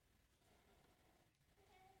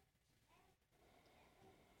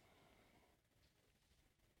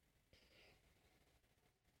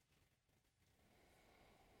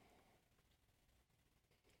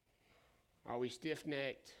 Are we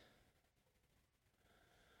stiff-necked?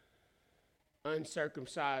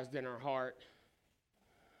 Uncircumcised in our heart?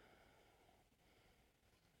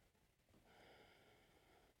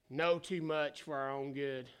 Know too much for our own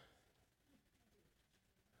good?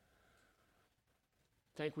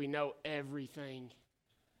 Think we know everything?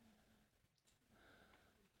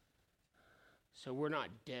 So we're not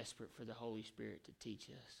desperate for the Holy Spirit to teach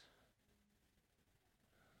us.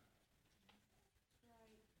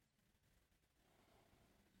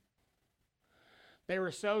 They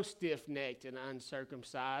were so stiff-necked and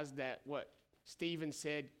uncircumcised that what Stephen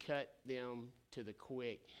said cut them to the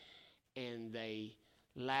quick, and they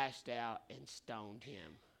lashed out and stoned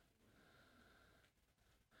him.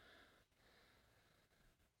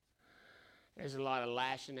 There's a lot of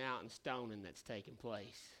lashing out and stoning that's taking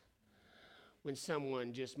place. When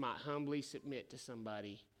someone just might humbly submit to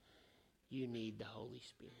somebody, you need the Holy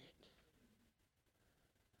Spirit.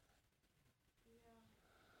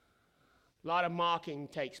 A lot of mocking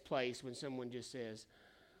takes place when someone just says,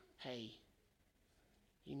 hey,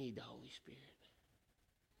 you need the Holy Spirit.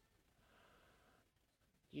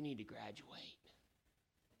 You need to graduate.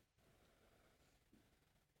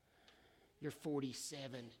 You're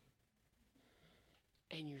 47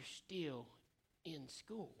 and you're still in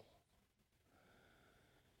school.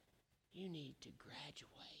 You need to graduate.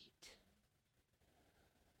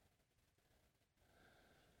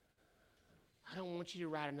 I don't want you to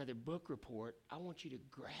write another book report. I want you to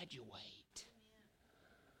graduate.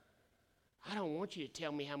 I don't want you to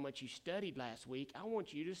tell me how much you studied last week. I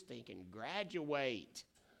want you to think and graduate.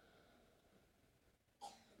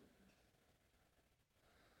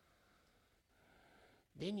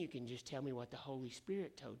 Then you can just tell me what the Holy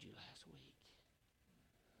Spirit told you last week.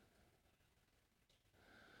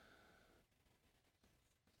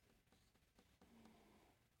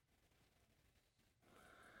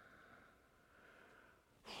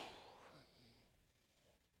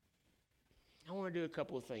 I want to do a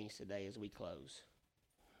couple of things today as we close.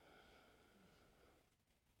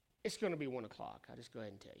 It's going to be 1 o'clock. I'll just go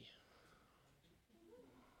ahead and tell you.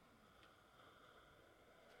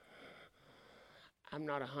 I'm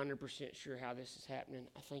not 100% sure how this is happening.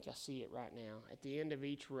 I think I see it right now. At the end of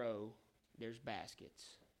each row, there's baskets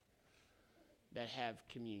that have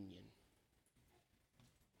communion.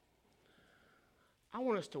 I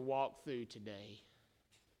want us to walk through today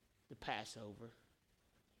the Passover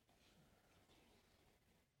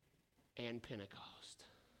and Pentecost.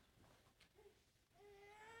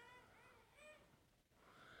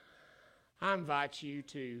 I invite you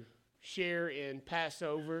to share in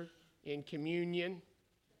Passover, in communion.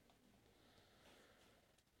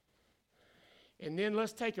 And then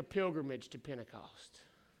let's take a pilgrimage to Pentecost.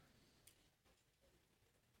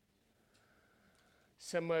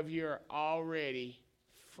 Some of you are already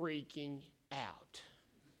freaking out.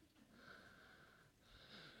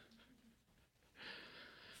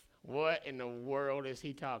 What in the world is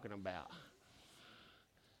he talking about?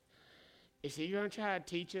 Is he going to try to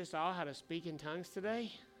teach us all how to speak in tongues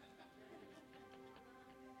today?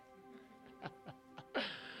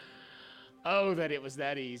 Oh, that it was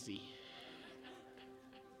that easy.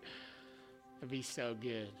 It'd be so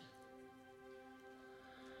good.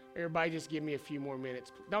 Everybody just give me a few more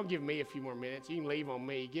minutes. Don't give me a few more minutes. You can leave on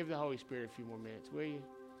me. Give the Holy Spirit a few more minutes, will you?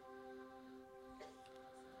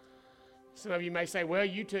 Some of you may say, well,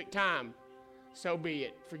 you took time. So be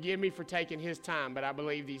it. Forgive me for taking his time, but I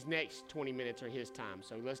believe these next 20 minutes are his time.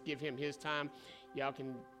 So let's give him his time. Y'all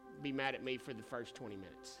can be mad at me for the first 20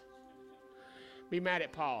 minutes. Be mad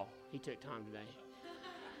at Paul. He took time today.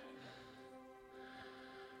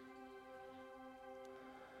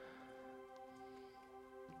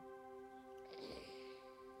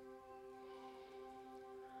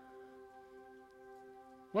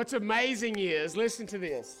 What's amazing is, listen to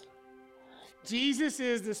this. Jesus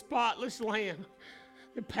is the spotless lamb,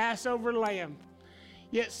 the Passover lamb.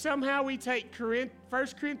 Yet somehow we take 1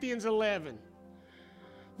 Corinthians 11,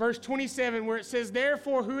 verse 27, where it says,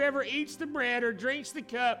 therefore, whoever eats the bread or drinks the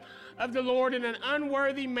cup of the Lord in an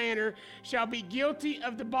unworthy manner shall be guilty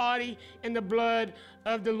of the body and the blood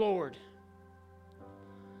of the Lord.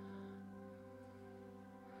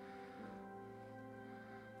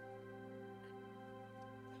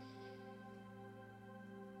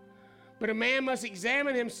 But a man must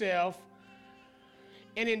examine himself,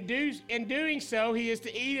 and in doing so, he is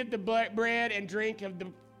to eat of the bread and drink of the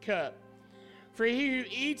cup. For he who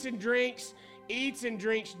eats and drinks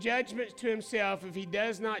judgment to himself if he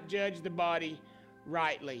does not judge the body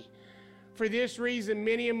rightly. For this reason,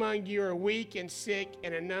 many among you are weak and sick,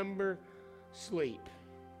 and a number sleep.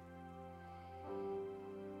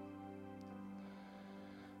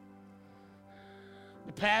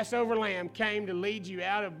 The Passover lamb came to lead you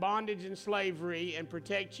out of bondage and slavery and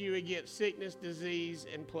protect you against sickness, disease,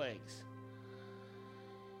 and plagues.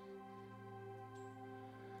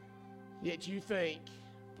 Yet you think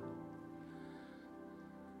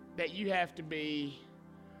that you have to be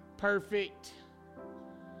perfect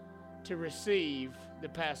to receive the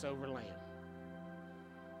Passover lamb.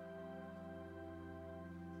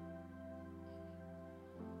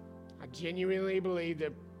 I genuinely believe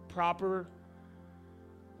the proper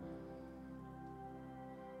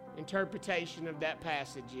interpretation of that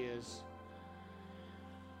passage is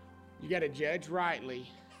you got to judge rightly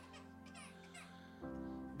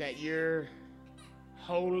that you're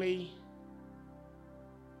holy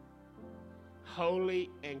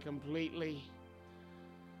and completely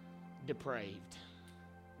depraved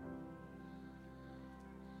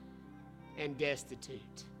and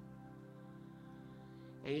destitute.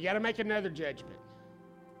 And you got to make another judgment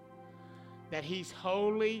that he's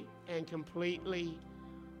holy and completely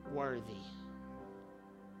worthy.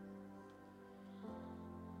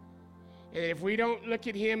 And if we don't look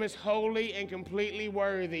at him as holy and completely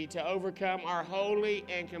worthy to overcome our holy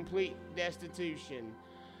and complete destitution,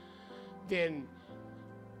 then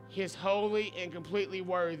his holy and completely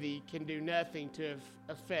worthy can do nothing to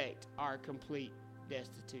affect our complete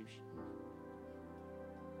destitution.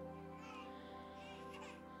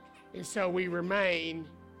 And so we remain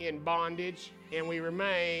in bondage, and we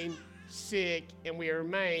remain sick, and we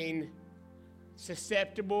remain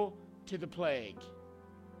susceptible to the plague.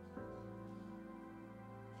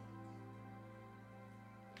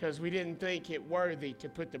 Because we didn't think it worthy to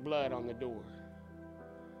put the blood on the door.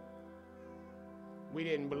 We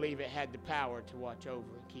didn't believe it had the power to watch over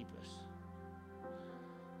and keep us.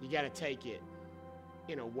 You got to take it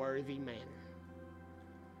in a worthy manner.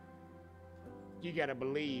 You got to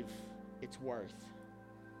believe it's worth.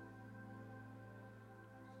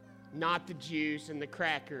 Not the juice and the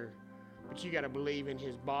cracker, but you got to believe in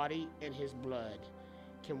his body and his blood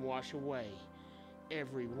can wash away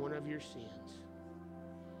every one of your sins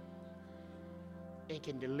and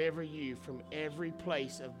can deliver you from every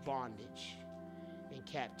place of bondage and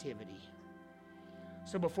captivity.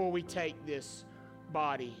 So before we take this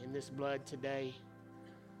body and this blood today,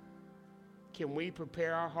 can we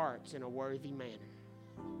prepare our hearts in a worthy manner?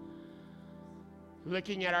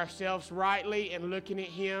 Looking at ourselves rightly and looking at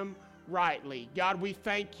him rightly. God, we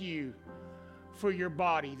thank you for your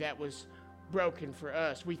body that was broken for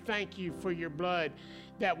us. We thank you for your blood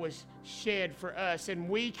that was shed for us. And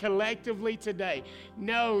we collectively today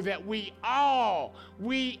know that we all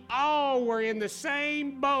were in the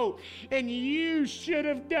same boat. And you should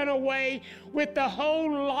have done away with the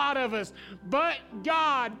whole lot of us. But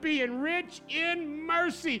God, being rich in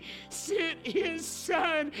mercy, sent his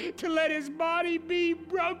son to let his body be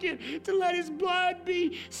broken, to let his blood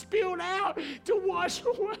be spilled out, to wash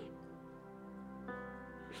away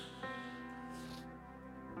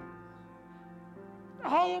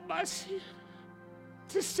all of my sin,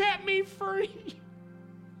 to set me free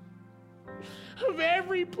of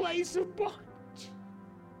every place of bondage.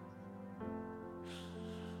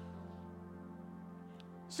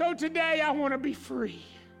 So today I want to be free.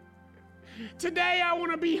 Today I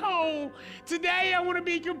want to be whole. Today I want to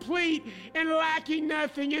be complete and lacking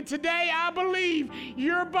nothing. And today I believe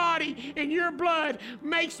your body and your blood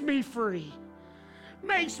makes me free,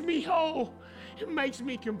 makes me whole, and makes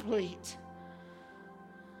me complete.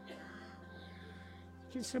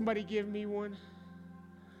 Can somebody give me one?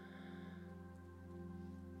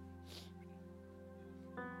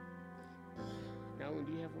 Alan,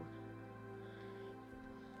 do you have one?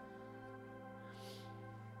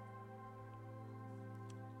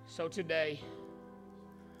 So today,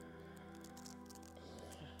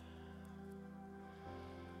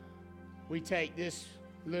 we take this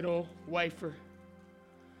little wafer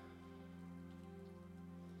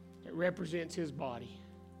that represents his body.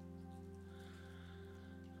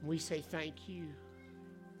 We say thank you,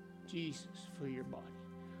 Jesus, for your body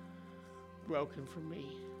broken for me.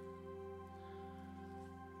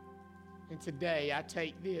 And today I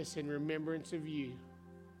take this in remembrance of you,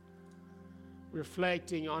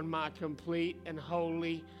 reflecting on my complete and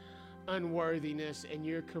holy unworthiness and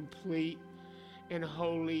your complete and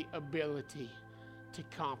holy ability to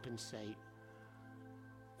compensate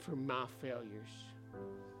for my failures.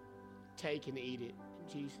 Take and eat it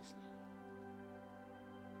in Jesus' name.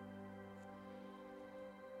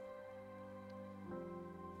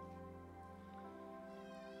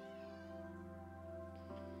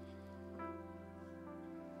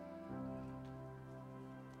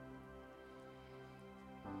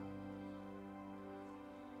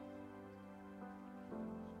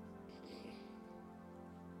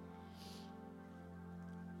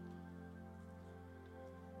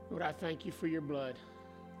 Lord, I thank you for your blood.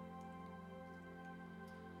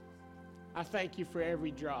 I thank you for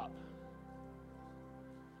every drop.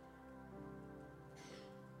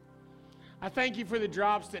 I thank you for the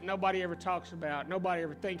drops that nobody ever talks about, nobody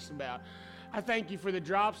ever thinks about. I thank you for the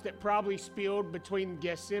drops that probably spilled between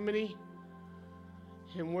Gethsemane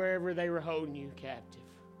and wherever they were holding you captive.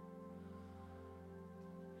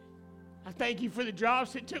 I thank you for the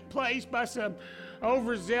drops that took place by some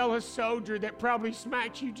overzealous soldier that probably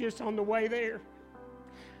smacked you just on the way there.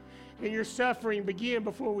 And your suffering began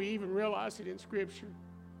before we even realized it in Scripture.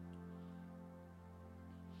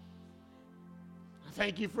 I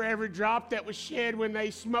thank you for every drop that was shed when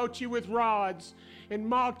they smote you with rods and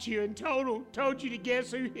mocked you and told you to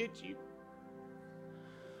guess who hit you.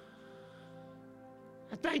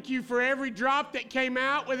 I thank you for every drop that came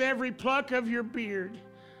out with every pluck of your beard.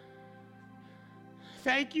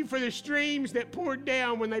 Thank you for the streams that poured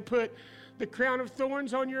down when they put the crown of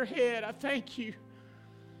thorns on your head. I thank you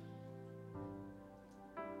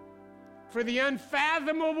for the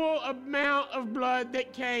unfathomable amount of blood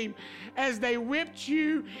that came as they whipped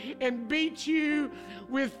you and beat you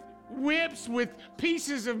with whips, with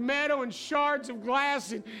pieces of metal and shards of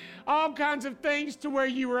glass and all kinds of things to where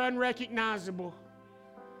you were unrecognizable.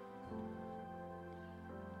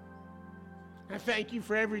 I thank you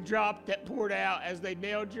for every drop that poured out as they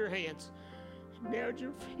nailed your hands, nailed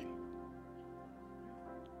your feet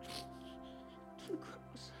to the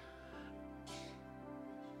cross.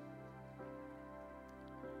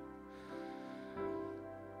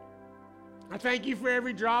 I thank you for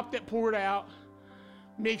every drop that poured out,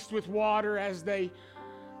 mixed with water as they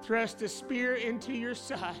thrust a spear into your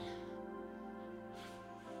side.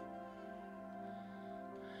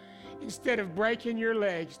 Instead of breaking your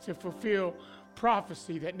legs to fulfill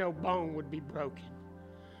prophecy that no bone would be broken.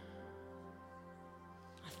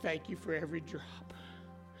 I thank you for every drop.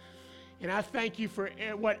 And I thank you for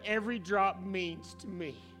what every drop means to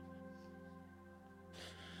me.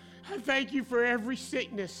 I thank you for every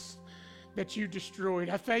sickness that you destroyed.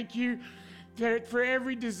 I thank you for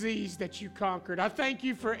every disease that you conquered. I thank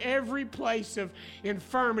you for every place of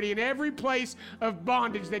infirmity and every place of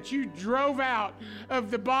bondage that you drove out of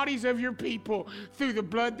the bodies of your people through the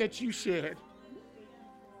blood that you shed.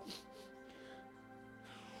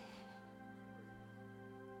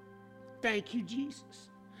 Thank you, Jesus.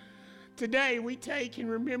 Today we take in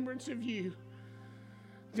remembrance of you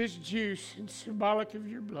this juice and symbolic of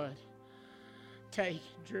your blood. Take,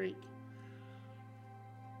 drink.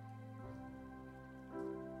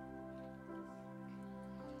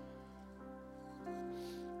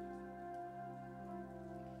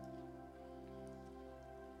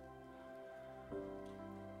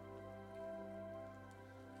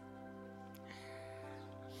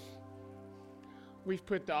 We've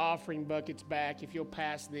put the offering buckets back. If you'll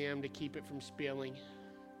pass them to keep it from spilling.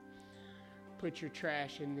 Put your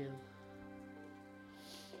trash in them.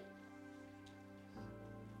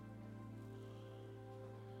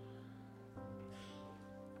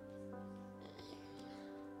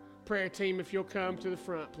 Prayer team, if you'll come to the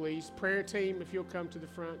front, please. Prayer team, if you'll come to the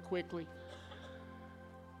front quickly.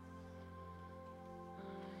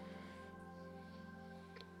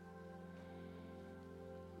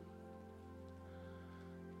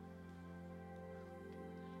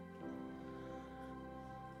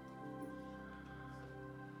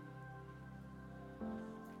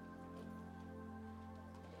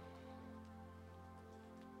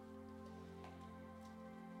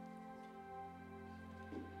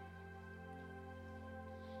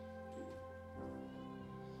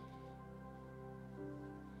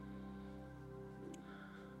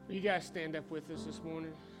 You guys stand up with us this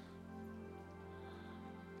morning.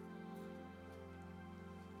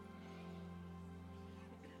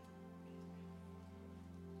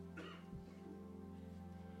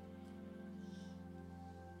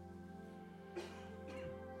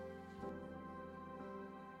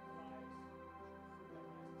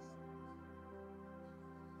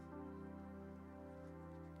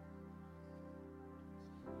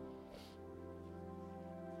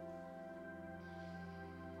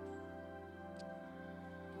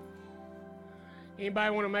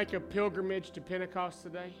 Anybody want to make a pilgrimage to Pentecost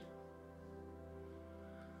today?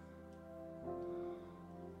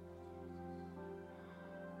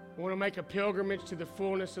 Want to make a pilgrimage to the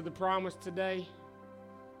fullness of the promise today?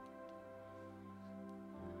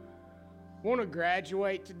 Want to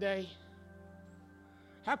graduate today?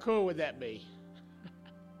 How cool would that be?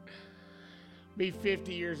 Be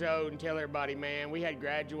 50 years old and tell everybody, man, we had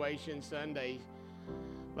graduation Sunday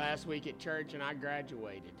last week at church and I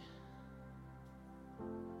graduated.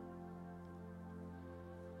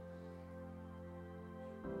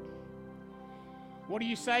 What are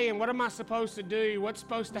you saying? What am I supposed to do? What's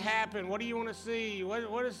supposed to happen? What do you want to see? What?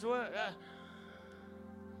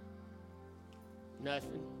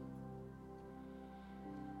 Nothing.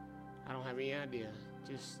 I don't have any idea.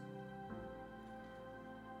 Just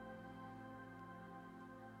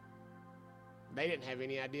they didn't have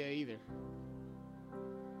any idea either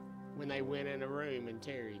when they went in a room and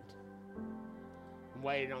tarried and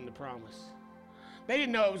waited on the promise. They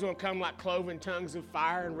didn't know it was going to come like cloven tongues of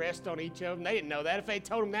fire and rest on each of them. They didn't know that. If they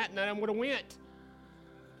told them that, none of them would have went.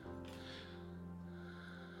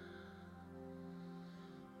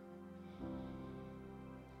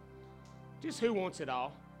 Just who wants it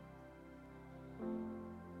all?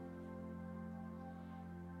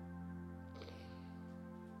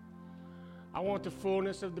 I want the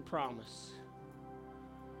fullness of the promise.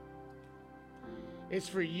 It's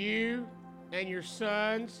for you and your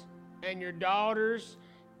sons and your daughters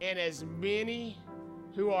and as many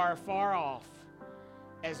who are far off,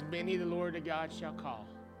 as many the Lord of God shall call.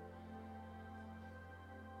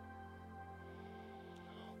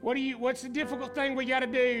 What's the difficult thing we got to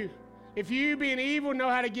do? If you, being evil, know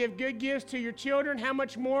how to give good gifts to your children, how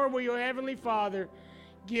much more will your Heavenly Father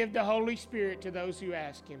give the Holy Spirit to those who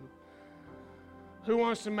ask Him? Who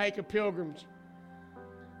wants to make a pilgrimage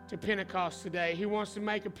to Pentecost today? Who wants to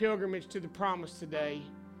make a pilgrimage to the promise today?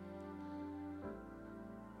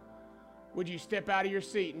 Would you step out of your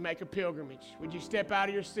seat and make a pilgrimage? Would you step out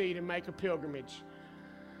of your seat and make a pilgrimage?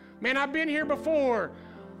 Man, I've been here before.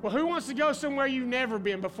 Well, who wants to go somewhere you've never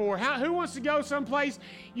been before? Who wants to go someplace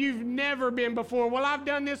you've never been before? Well, I've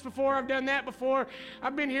done this before. I've done that before.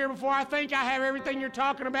 I've been here before. I think I have everything you're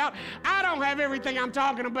talking about. I don't have everything I'm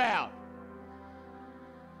talking about.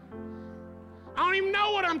 I don't even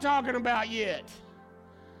know what I'm talking about yet.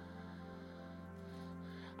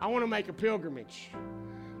 I want to make a pilgrimage.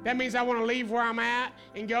 That means I want to leave where I'm at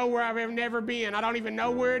and go where I've never been. I don't even know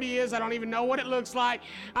where it is. I don't even know what it looks like.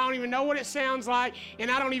 I don't even know what it sounds like, and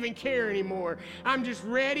I don't even care anymore. I'm just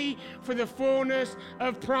ready for the fullness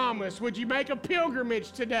of promise. Would you make a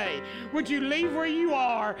pilgrimage today? Would you leave where you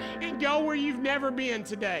are and go where you've never been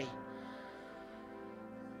today?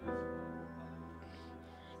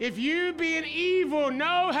 If you, being evil,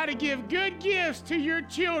 know how to give good gifts to your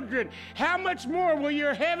children, how much more will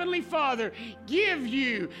your Heavenly Father give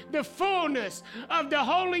you the fullness of the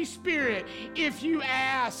Holy Spirit if you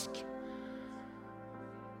ask?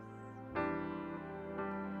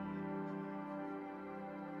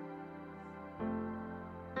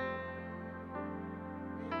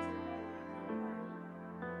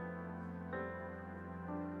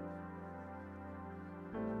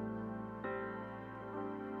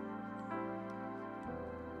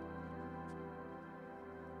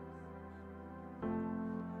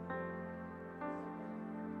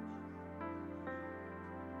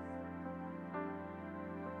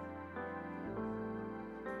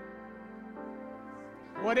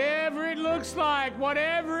 Whatever it looks like,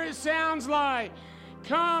 whatever it sounds like,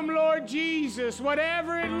 come, Lord Jesus.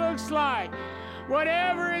 Whatever it looks like,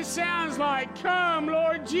 whatever it sounds like, come,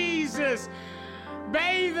 Lord Jesus.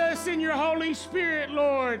 Bathe us in your Holy Spirit,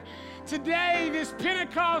 Lord. Today, this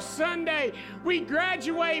Pentecost Sunday, we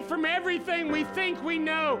graduate from everything we think we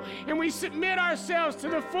know, and we submit ourselves to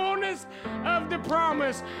the fullness of the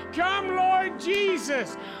promise. Come, Lord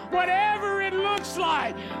Jesus, whatever it looks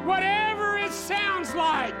like, whatever it sounds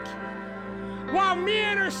like. While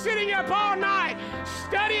men are sitting up all night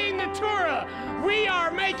studying the Torah, we are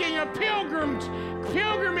making a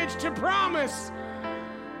pilgrimage to promise,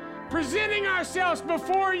 presenting ourselves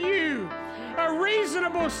before you. A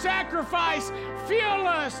reasonable sacrifice. Fill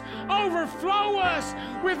us, overflow us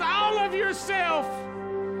with all of yourself,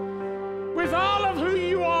 with all of who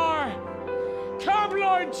you are. Come,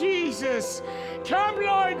 Lord Jesus. Come,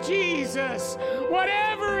 Lord Jesus.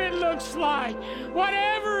 Whatever it looks like,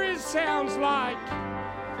 whatever it sounds like,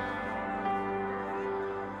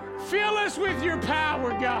 fill us with your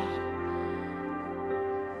power, God.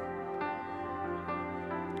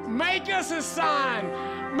 Make us a sign.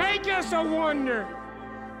 Make us a wonder.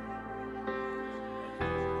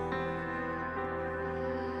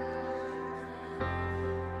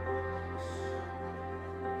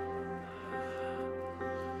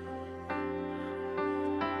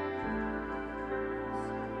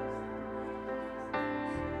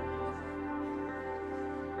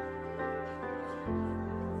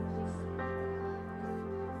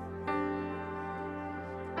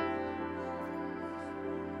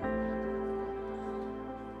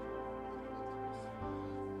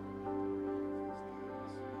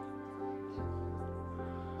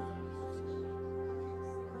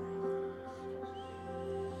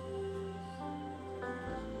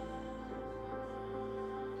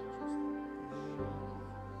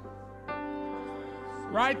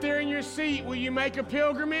 Right there in your seat, will you make a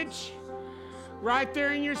pilgrimage? Right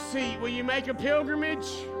there in your seat, will you make a pilgrimage?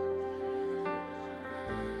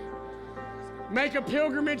 Make a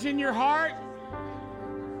pilgrimage in your heart.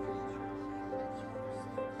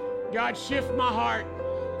 God, shift my heart,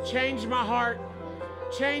 change my heart,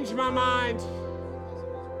 change my mind,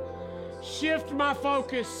 shift my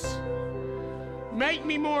focus, make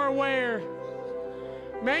me more aware,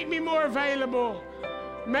 make me more available,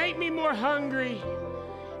 make me more hungry.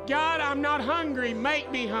 God, I'm not hungry, make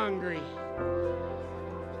me hungry.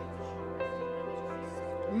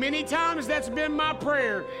 Many times that's been my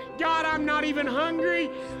prayer. God, I'm not even hungry.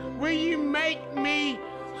 Will you make me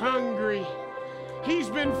hungry? He's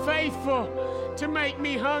been faithful to make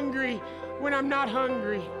me hungry when I'm not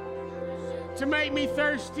hungry, to make me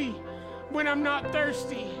thirsty when I'm not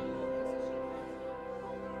thirsty.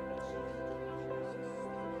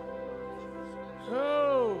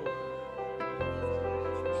 Oh.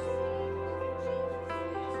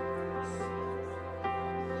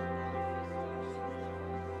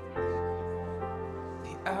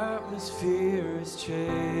 The atmosphere is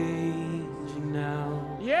changing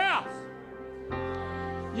now. Yeah.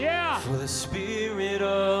 Yeah. For the Spirit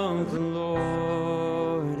of the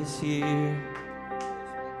Lord is here,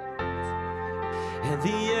 and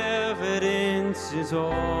the evidence is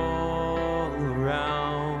all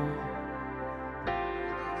around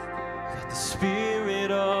that the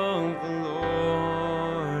Spirit of the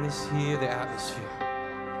Lord is here.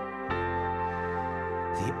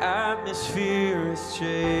 The atmosphere is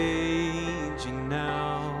changing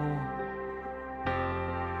now.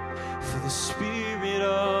 For the Spirit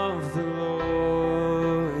of the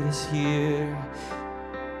Lord is here,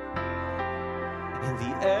 and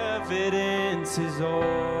the evidence is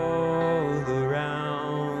all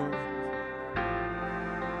around.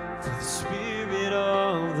 For the Spirit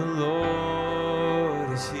of the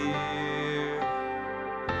Lord is here,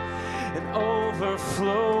 and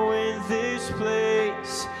overflow in this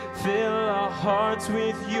place. Fill our hearts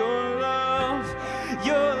with your love.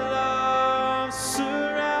 Your love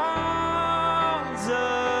surrounds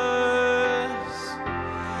us.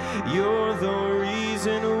 You're the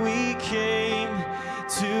reason we came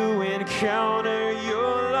to encounter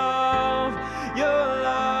your love. Your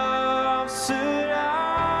love surrounds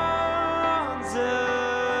us.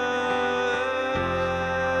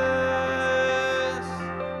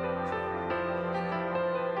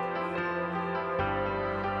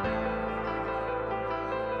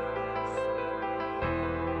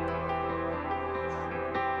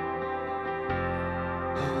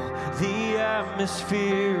 The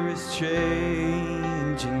atmosphere is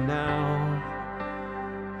changing now.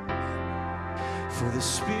 For the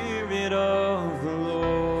Spirit of the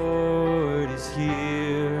Lord is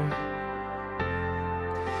here.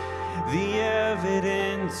 The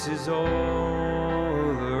evidence is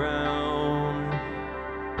all around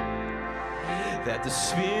that the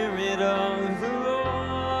Spirit of the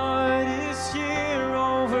Lord is here.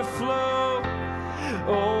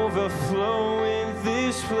 Overflow in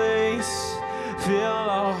this place. Fill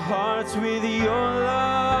our hearts with your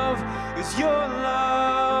love, 'cause your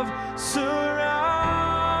love surrounds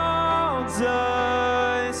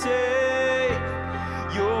us. Hey,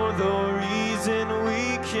 you're the reason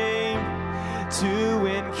we came to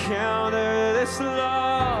encounter this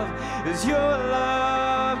love, 'cause your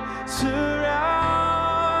love surrounds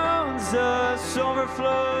us.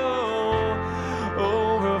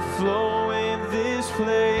 Overflow in this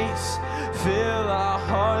place. Fill our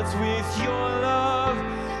hearts with your love.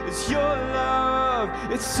 It's your love,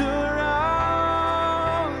 it surrounds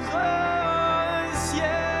us.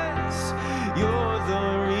 Yes, you're the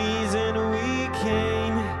reason we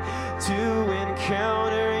came to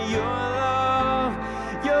encounter your love.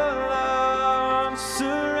 Your love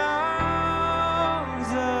surrounds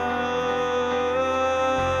us.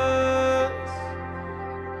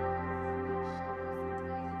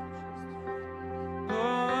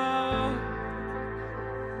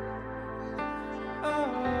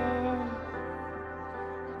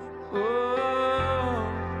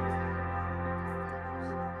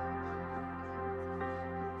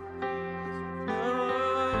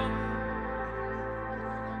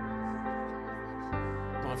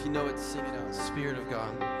 If you know it, sing it out. Spirit of God.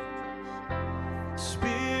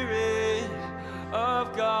 Spirit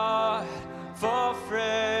of God, fall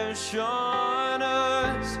fresh on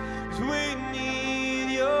us. 'Cause we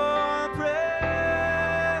need your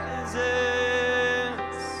presence.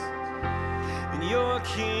 And your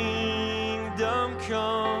kingdom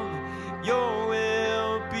come, your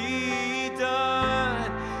will be done.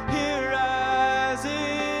 Here as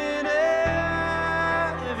in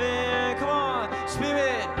heaven. Come on, Spirit.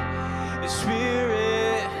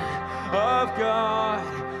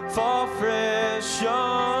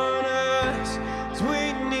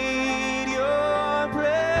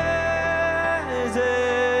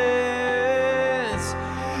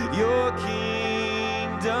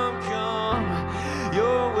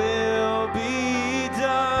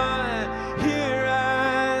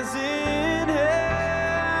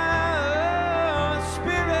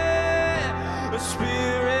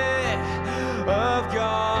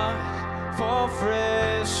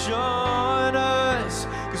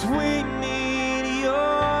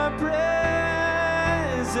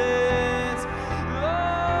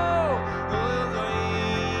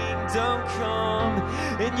 kingdom come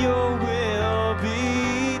and your will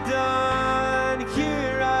be done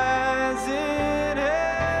here as in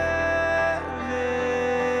heaven.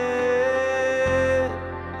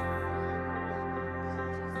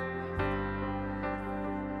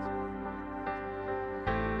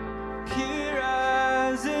 Here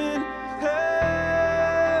as in heaven.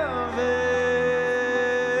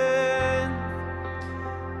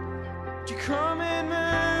 Would you come and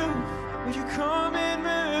move? Would you come and move?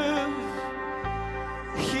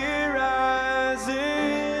 Here as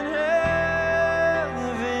in heaven.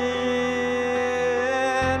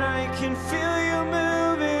 I can feel you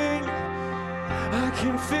moving. I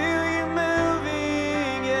can feel you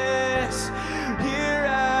moving, yes. Here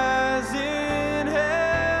as in heaven.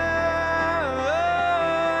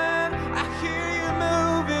 I hear you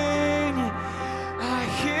moving. I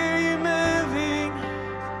hear you moving.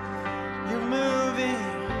 You're moving.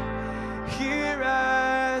 Here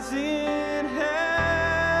as in heaven.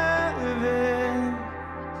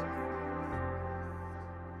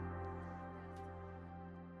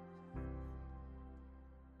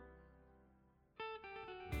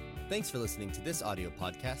 Thanks for listening to this audio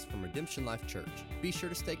podcast from Redemption Life Church. Be sure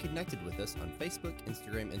to stay connected with us on Facebook,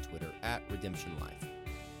 Instagram, and Twitter at Redemption Life.